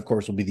Orioles, and that, of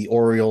course, will be the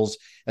Orioles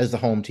as the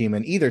home team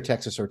and either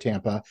Texas or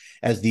Tampa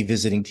as the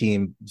visiting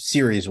team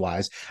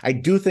series-wise. I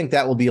do think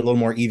that will be a little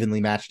more evenly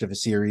matched of a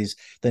series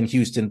than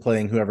Houston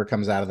playing whoever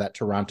comes out of that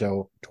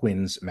Toronto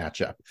Twins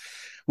matchup.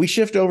 We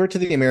shift over to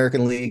the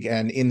American League,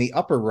 and in the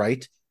upper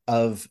right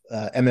of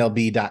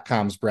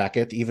MLB.com's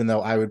bracket, even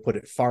though I would put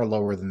it far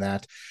lower than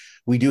that,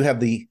 we do have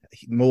the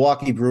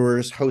Milwaukee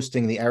Brewers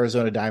hosting the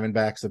Arizona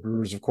Diamondbacks. The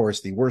Brewers, of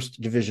course, the worst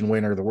division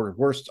winner, the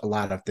worst a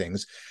lot of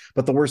things,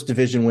 but the worst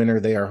division winner.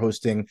 They are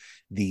hosting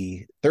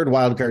the third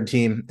wildcard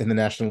team in the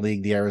National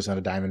League, the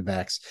Arizona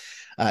Diamondbacks.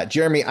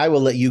 Jeremy, I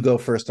will let you go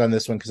first on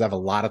this one because I have a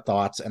lot of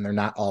thoughts and they're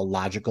not all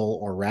logical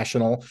or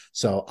rational.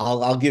 So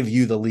I'll give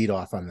you the lead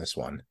off on this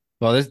one.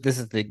 Well, this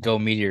is the Go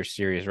Meteor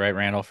series, right,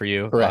 Randall, for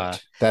you?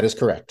 Correct. That is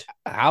correct.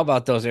 How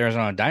about those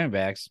Arizona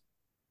Diamondbacks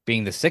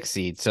being the 6th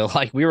seed? So,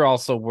 like, we were all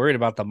so worried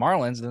about the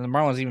Marlins, and the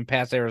Marlins even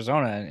passed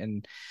Arizona.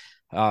 And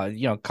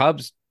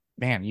Cubs,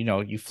 man,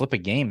 you flip a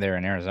game there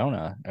in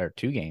Arizona, or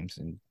 2 games,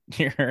 and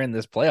you're in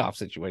this playoff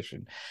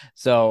situation.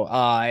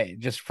 So,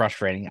 just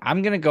frustrating.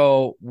 I'm going to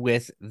go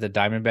with the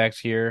Diamondbacks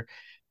here.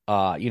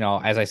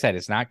 As I said,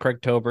 it's not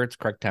Craigtober, it's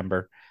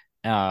Craigtember.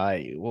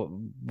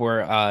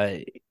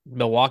 Where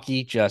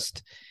Milwaukee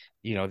just,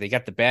 they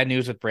got the bad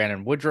news with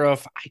Brandon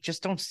Woodruff. I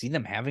just don't see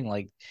them having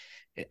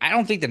I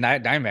don't think the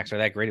Diamondbacks are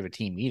that great of a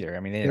team either. I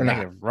mean, they're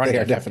not. They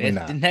are definitely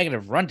not.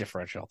 Negative run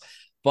differential,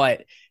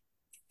 but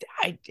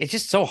it's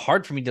just so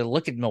hard for me to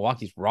look at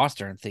Milwaukee's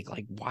roster and think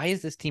why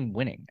is this team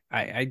winning?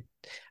 I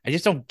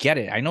just don't get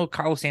it. I know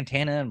Carlos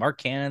Santana and Mark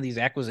Cannon, these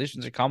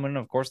acquisitions are coming.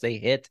 Of course, they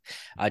hit.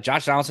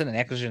 Josh Donaldson, an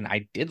acquisition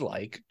I did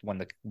like when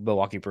the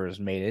Milwaukee Brewers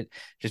made it,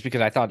 just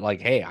because I thought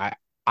hey,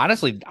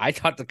 I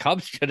thought the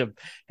Cubs should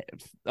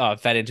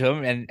have fed into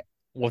him, and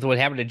with what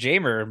happened to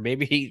Jamer,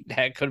 maybe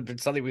that could have been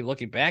something we're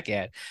looking back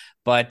at.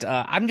 But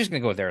I'm just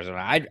gonna go with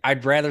Arizona.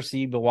 I'd rather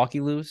see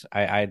Milwaukee lose.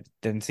 I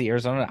didn't see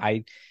Arizona.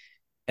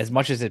 As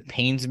much as it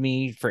pains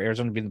me for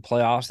Arizona to be in the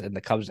playoffs and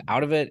the Cubs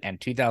out of it and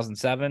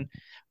 2007,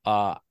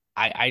 I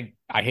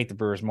hate the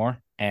Brewers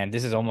more. And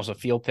this is almost a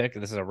field pick.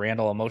 This is a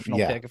Randall emotional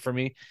pick for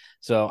me.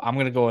 So I'm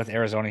going to go with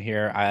Arizona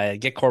here. I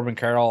get Corbin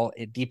Carroll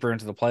deeper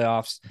into the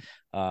playoffs.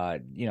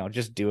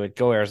 just do it.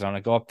 Go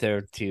Arizona. Go up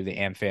there to the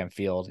AmFam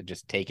field and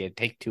just take it.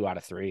 Take 2 out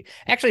of 3.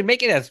 Actually,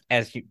 make it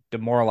as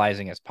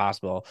demoralizing as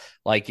possible.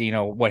 Like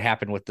what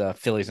happened with the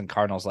Phillies and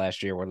Cardinals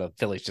last year, where the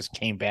Phillies just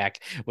came back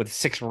with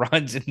 6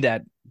 runs in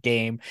that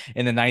game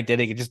in the 9th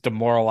inning. It just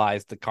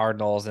demoralized the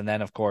Cardinals, and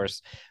then of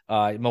course,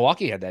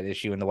 Milwaukee had that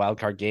issue in the wild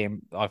card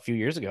game a few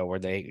years ago where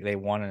they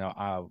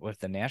won with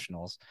the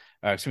Nationals.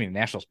 The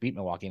Nationals beat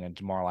Milwaukee in a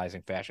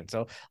demoralizing fashion.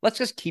 So let's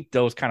just keep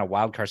those kind of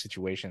wild card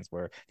situations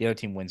where the other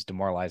team wins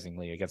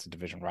demoralizingly against a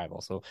division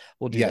rival. So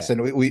we'll do yes, that.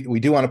 and we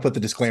do want to put the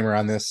disclaimer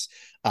on this.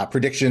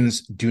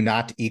 Predictions do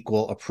not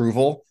equal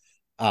approval.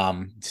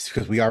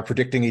 Because we are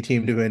predicting a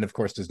team to win, of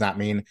course, does not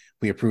mean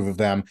we approve of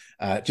them.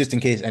 Just in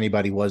case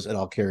anybody was at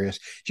all curious.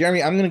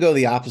 Jeremy, I'm going to go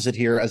the opposite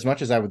here. As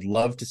much as I would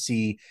love to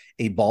see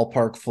a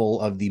ballpark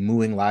full of the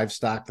mooing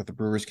livestock that the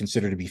Brewers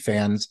consider to be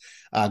fans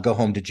go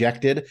home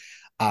dejected,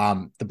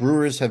 the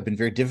Brewers have been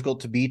very difficult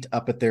to beat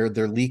up at their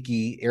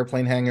leaky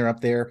airplane hangar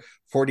up there,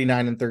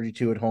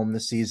 49-32 at home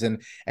this season,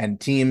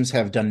 and teams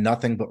have done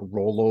nothing but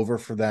roll over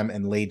for them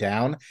and lay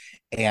down.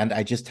 And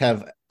I just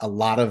have a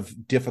lot of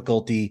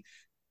difficulty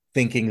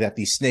thinking that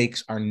the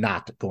Snakes are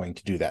not going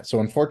to do that. So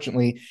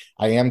unfortunately,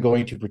 I am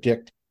going to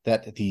predict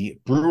that the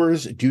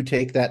Brewers do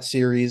take that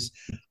series.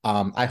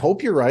 I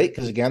hope you're right,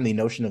 because again, the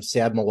notion of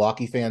sad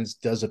Milwaukee fans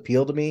does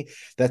appeal to me.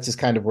 That's just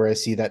kind of where I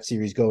see that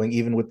series going,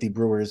 even with the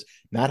Brewers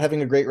not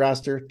having a great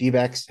roster,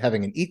 D-backs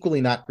having an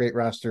equally not great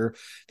roster.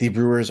 The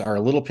Brewers are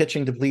a little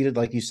pitching depleted,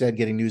 like you said,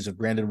 getting news of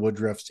Brandon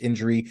Woodruff's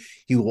injury.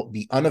 He will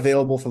be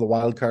unavailable for the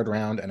wild card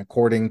round, and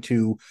according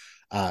to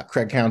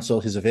Craig Counsell,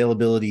 his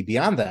availability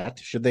beyond that,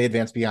 should they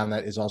advance beyond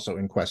that, is also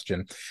in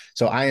question.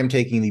 So I am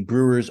taking the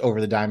Brewers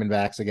over the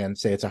Diamondbacks. Again,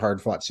 say it's a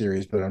hard-fought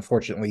series, but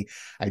unfortunately,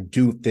 I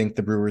do think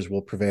the Brewers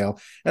will prevail.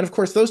 And of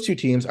course, those two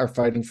teams are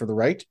fighting for the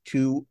right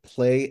to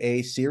play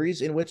a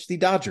series in which the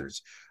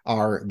Dodgers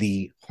are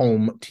the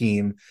home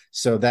team.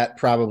 So that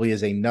probably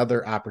is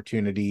another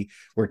opportunity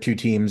where two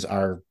teams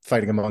are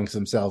fighting amongst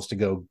themselves to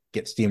go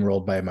get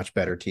steamrolled by a much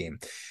better team.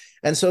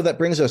 And so that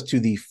brings us to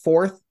the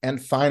 4th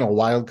and final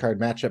wildcard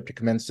matchup to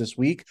commence this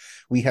week.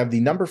 We have the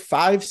number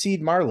 5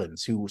 seed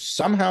Marlins, who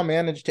somehow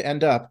managed to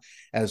end up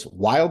as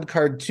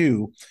wildcard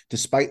 2,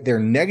 despite their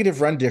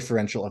negative run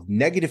differential of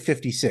negative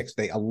 56.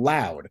 They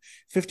allowed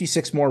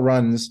 56 more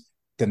runs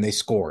than they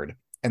scored,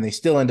 and they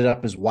still ended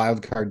up as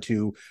wild card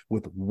 2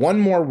 with 1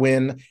 more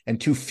win and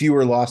 2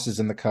 fewer losses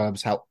than the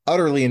Cubs. How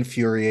utterly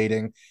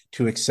infuriating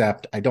to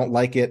accept. I don't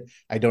like it.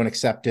 I don't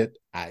accept it.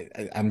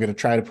 I'm going to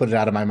try to put it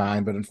out of my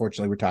mind, but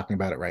unfortunately we're talking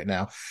about it right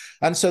now.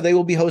 And so they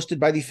will be hosted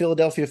by the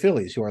Philadelphia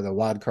Phillies, who are the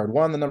wild card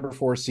 1, the number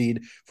 4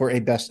 seed, for a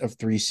best of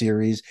 3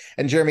 series.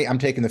 And Jeremy, I'm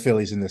taking the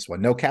Phillies in this one.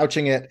 No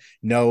couching it.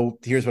 No,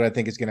 here's what I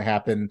think is going to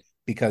happen,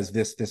 because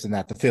this, and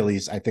that. The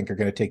Phillies, I think, are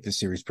going to take this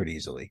series pretty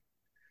easily.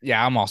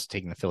 Yeah, I'm also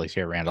taking the Phillies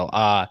here, Randall.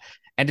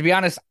 And to be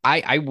honest,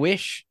 I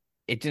wish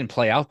it didn't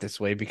play out this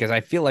way, because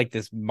I feel like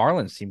this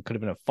Marlins team could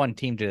have been a fun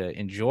team to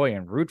enjoy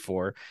and root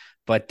for.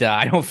 But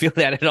I don't feel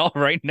that at all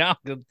right now,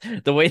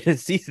 the way the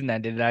season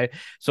ended.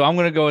 So I'm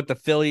going to go with the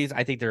Phillies.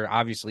 I think they're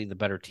obviously the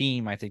better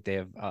team. I think they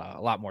have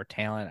a lot more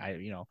talent.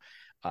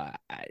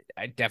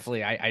 I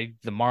definitely,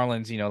 the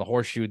Marlins, the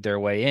horseshoed their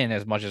way in.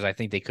 As much as I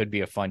think they could be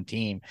a fun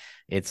team,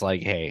 it's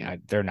like, hey,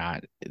 they're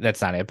not.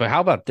 That's not it. But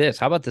how about this?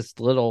 How about this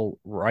little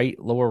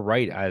lower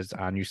right, as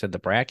on you said the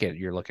bracket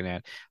you're looking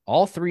at?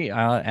 All 3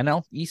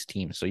 NL East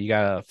teams. So you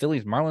got a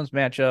Phillies Marlins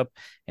matchup,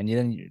 and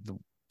then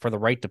for the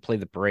right to play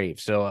the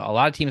Braves. So a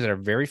lot of teams that are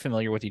very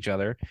familiar with each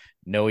other,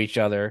 know each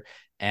other.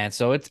 And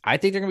so I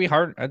think they're going to be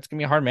hard. It's going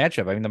to be a hard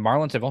matchup. I mean, the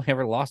Marlins have only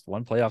ever lost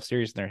 1 playoff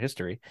series in their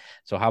history.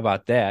 So how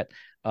about that?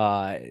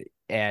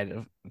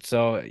 And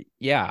so,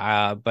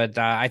 yeah, but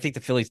I think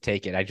the Phillies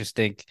take it. I just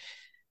think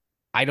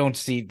I don't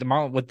see the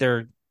Marlins with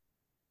their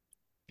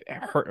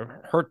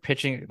hurt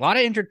pitching, a lot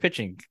of injured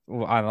pitching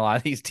on a lot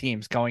of these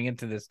teams going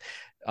into this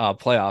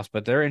playoffs,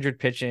 but they're injured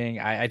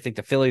pitching. I think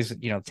the Phillies,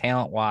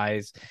 talent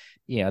wise,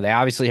 they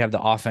obviously have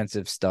the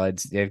offensive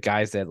studs. They have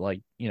guys that, like,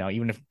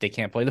 even if they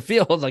can't play the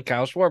field, like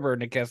Kyle Schwarber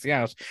and Nick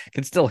Castellanos,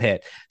 can still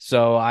hit.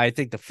 So I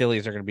think the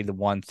Phillies are going to be the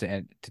ones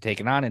to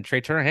take it on. And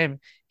Trey Turner,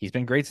 he's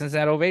been great since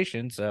that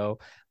ovation. So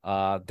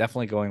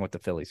definitely going with the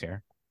Phillies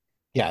here.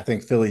 Yeah, I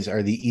think Phillies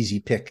are the easy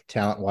pick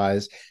talent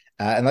wise.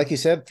 And like you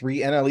said,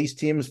 3 NL East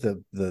teams,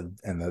 the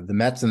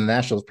Mets and the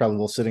Nationals probably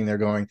will sitting there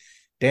going,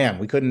 damn,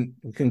 we couldn't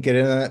get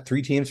in that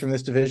 3 teams from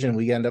this division.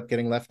 We end up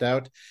getting left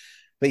out.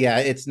 But yeah,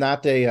 it's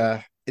not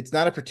a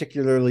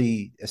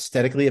particularly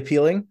aesthetically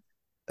appealing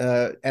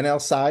NL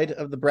side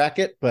of the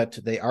bracket, but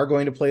they are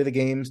going to play the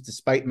games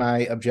despite my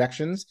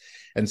objections.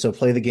 And so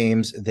play the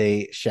games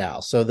they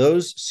shall. So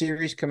those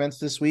series commence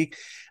this week.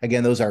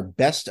 Again, those are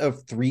best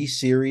of 3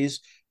 series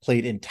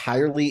played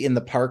entirely in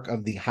the park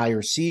of the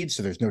higher seed.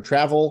 So there's no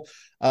travel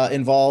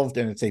involved,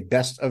 and it's a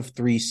best of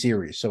 3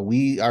 series. So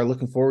we are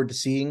looking forward to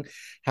seeing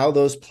how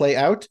those play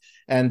out.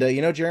 And,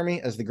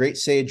 Jeremy, as the great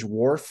sage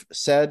Worf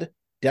said,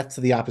 death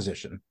to the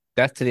opposition.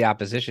 Death to the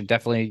opposition.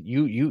 Definitely.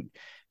 You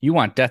you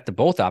want death to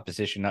both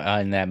opposition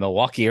in that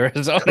Milwaukee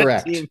Arizona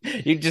Correct. team.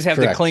 You just have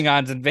Correct. the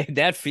Klingons invade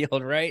that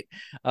field, right?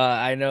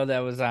 I know that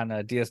was on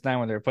DS9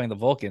 when they were playing the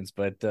Vulcans,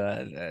 but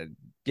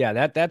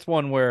yeah, that's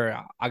one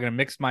where I'm gonna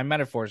mix my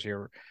metaphors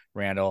here,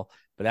 Randall.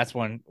 But that's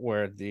one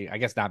where I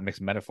guess not mix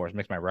metaphors,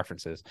 mix my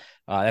references.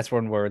 That's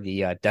one where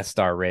the Death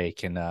Star Ray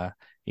can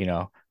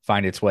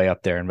find its way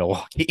up there in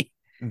Milwaukee.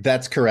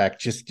 That's correct.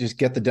 Just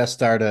get the Death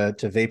Star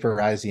to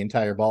vaporize the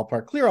entire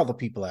ballpark, clear all the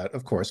people out,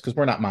 of course, because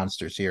we're not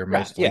monsters here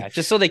mostly. Yeah,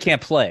 just so they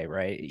can't play,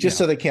 right? Just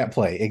so they can't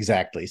play,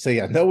 exactly. So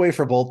yeah, no way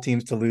for both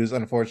teams to lose,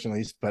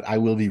 unfortunately. But I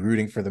will be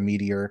rooting for the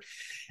Meteor.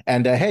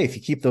 And hey, if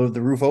you keep the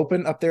roof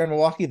open up there in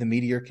Milwaukee, the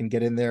Meteor can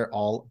get in there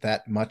all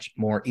that much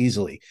more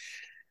easily.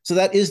 So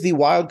that is the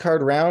wild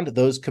card round.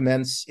 Those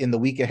commence in the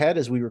week ahead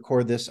as we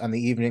record this on the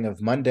evening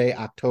of Monday,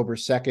 October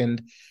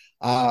 2nd.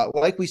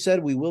 Like we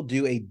said, we will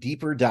do a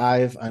deeper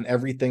dive on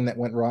everything that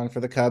went wrong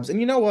for the Cubs. And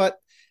you know what?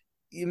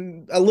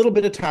 A little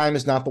bit of time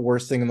is not the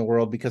worst thing in the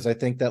world, because I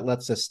think that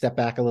lets us step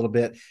back a little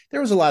bit.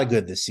 There was a lot of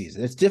good this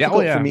season. It's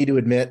difficult for me to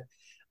admit.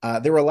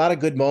 There were a lot of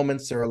good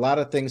moments. There are a lot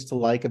of things to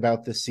like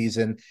about this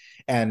season,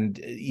 and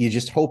you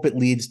just hope it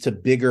leads to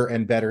bigger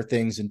and better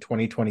things in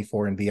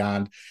 2024 and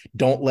beyond.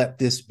 Don't let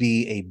this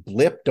be a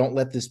blip. Don't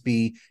let this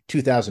be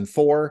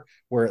 2004,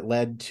 where it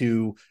led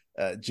to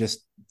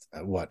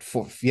another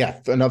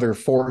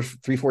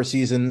 3-4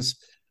 seasons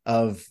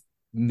of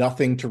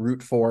nothing to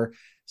root for.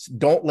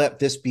 Don't let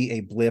this be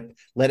a blip.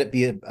 Let it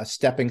be a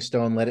stepping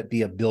stone. Let it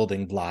be a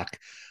building block.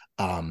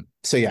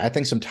 So yeah, I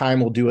think some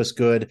time will do us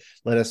good.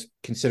 Let us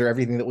consider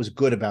everything that was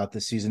good about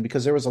this season,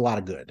 because there was a lot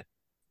of good.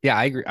 Yeah,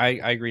 I agree.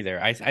 I agree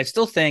there. I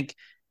still think,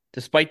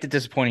 despite the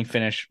disappointing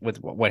finish with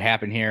what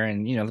happened here,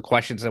 and the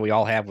questions that we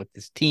all have with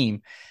this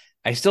team,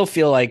 I still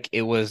feel like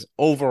it was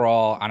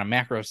overall, on a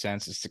macro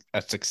sense,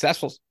 a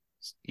successful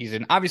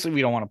season. Obviously,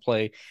 we don't want to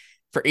play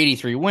for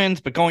 83 wins,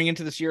 but going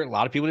into this year, a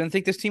lot of people didn't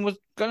think this team was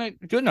good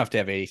enough to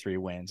have 83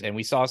 wins. And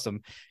we saw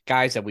some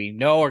guys that we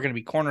know are going to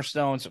be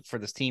cornerstones for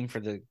this team for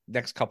the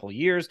next couple of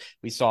years.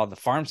 We saw the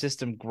farm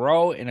system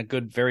grow in a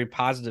good, very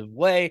positive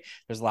way.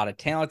 There's a lot of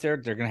talent there.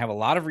 They're going to have a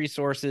lot of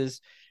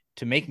resources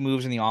to make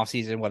moves in the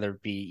offseason, whether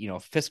it be,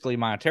 fiscally,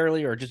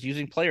 monetarily, or just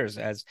using players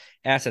as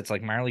assets,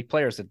 like minor league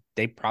players that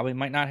they probably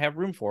might not have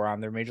room for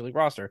on their major league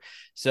roster.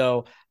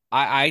 So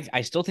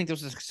I still think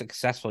this was a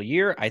successful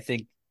year. I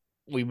think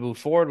we move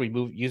forward. We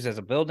use as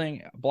a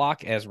building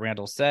block, as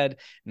Randall said,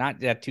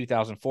 not that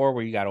 2004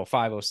 where you got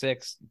 05,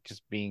 06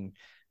 just being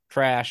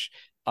trash.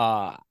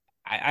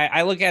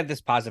 I look at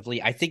this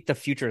positively. I think the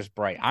future is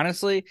bright.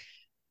 Honestly,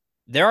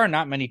 there are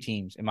not many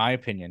teams, in my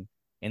opinion,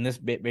 in this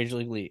major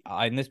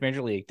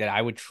league that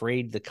I would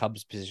trade the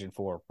Cubs position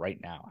for right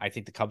now. I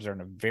think the Cubs are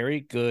in a very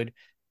good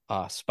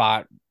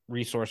spot,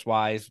 resource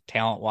wise,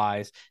 talent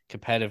wise,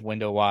 competitive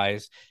window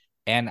wise.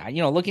 And,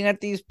 looking at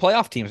these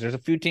playoff teams, there's a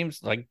few teams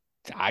like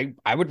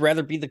I would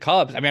rather be the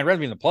Cubs. I mean, I'd rather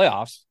be in the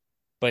playoffs,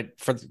 but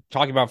for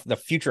talking about the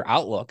future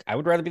outlook, I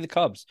would rather be the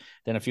Cubs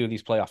than a few of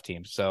these playoff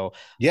teams. So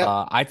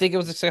yeah, I think it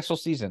was a successful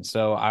season.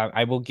 So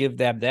I will give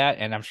them that.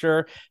 And I'm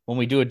sure when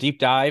we do a deep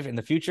dive in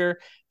the future,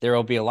 there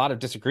will be a lot of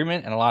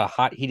disagreement and a lot of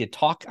hot, heated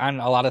talk on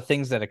a lot of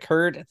things that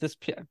occurred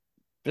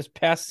this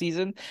past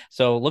season.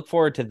 So look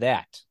forward to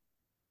that.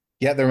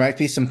 Yeah, there might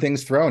be some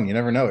things thrown. You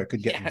never know. It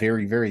could get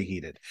very, very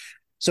heated.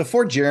 So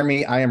for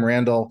Jeremy, I am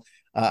Randall.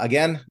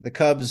 Again, the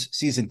Cubs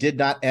season did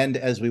not end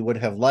as we would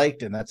have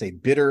liked, and that's a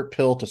bitter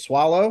pill to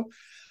swallow.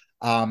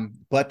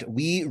 But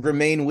we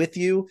remain with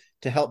you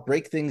to help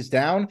break things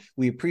down.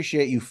 We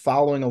appreciate you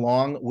following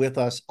along with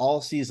us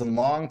all season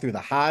long through the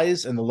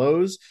highs and the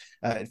lows.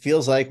 It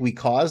feels like we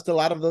caused a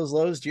lot of those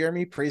lows,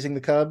 Jeremy, praising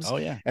the Cubs. Oh,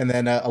 yeah. And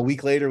then a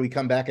week later, we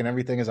come back and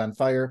everything is on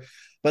fire.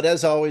 But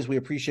as always, we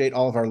appreciate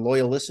all of our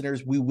loyal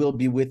listeners. We will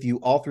be with you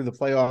all through the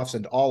playoffs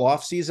and all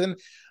off season,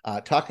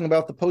 talking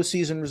about the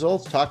postseason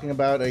results, talking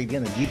about,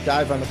 again, a deep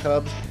dive on the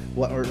Cubs,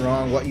 what went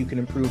wrong, what you can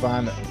improve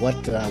on,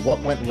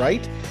 what went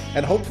right,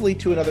 and hopefully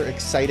to another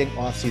exciting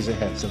offseason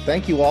ahead. So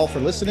thank you all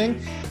for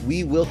listening.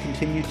 We will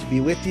continue to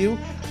be with you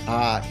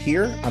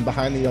here on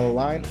Behind the Yellow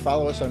Line.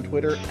 Follow us on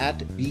Twitter at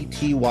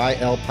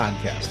BTYL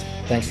Podcast.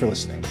 Thanks for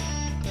listening.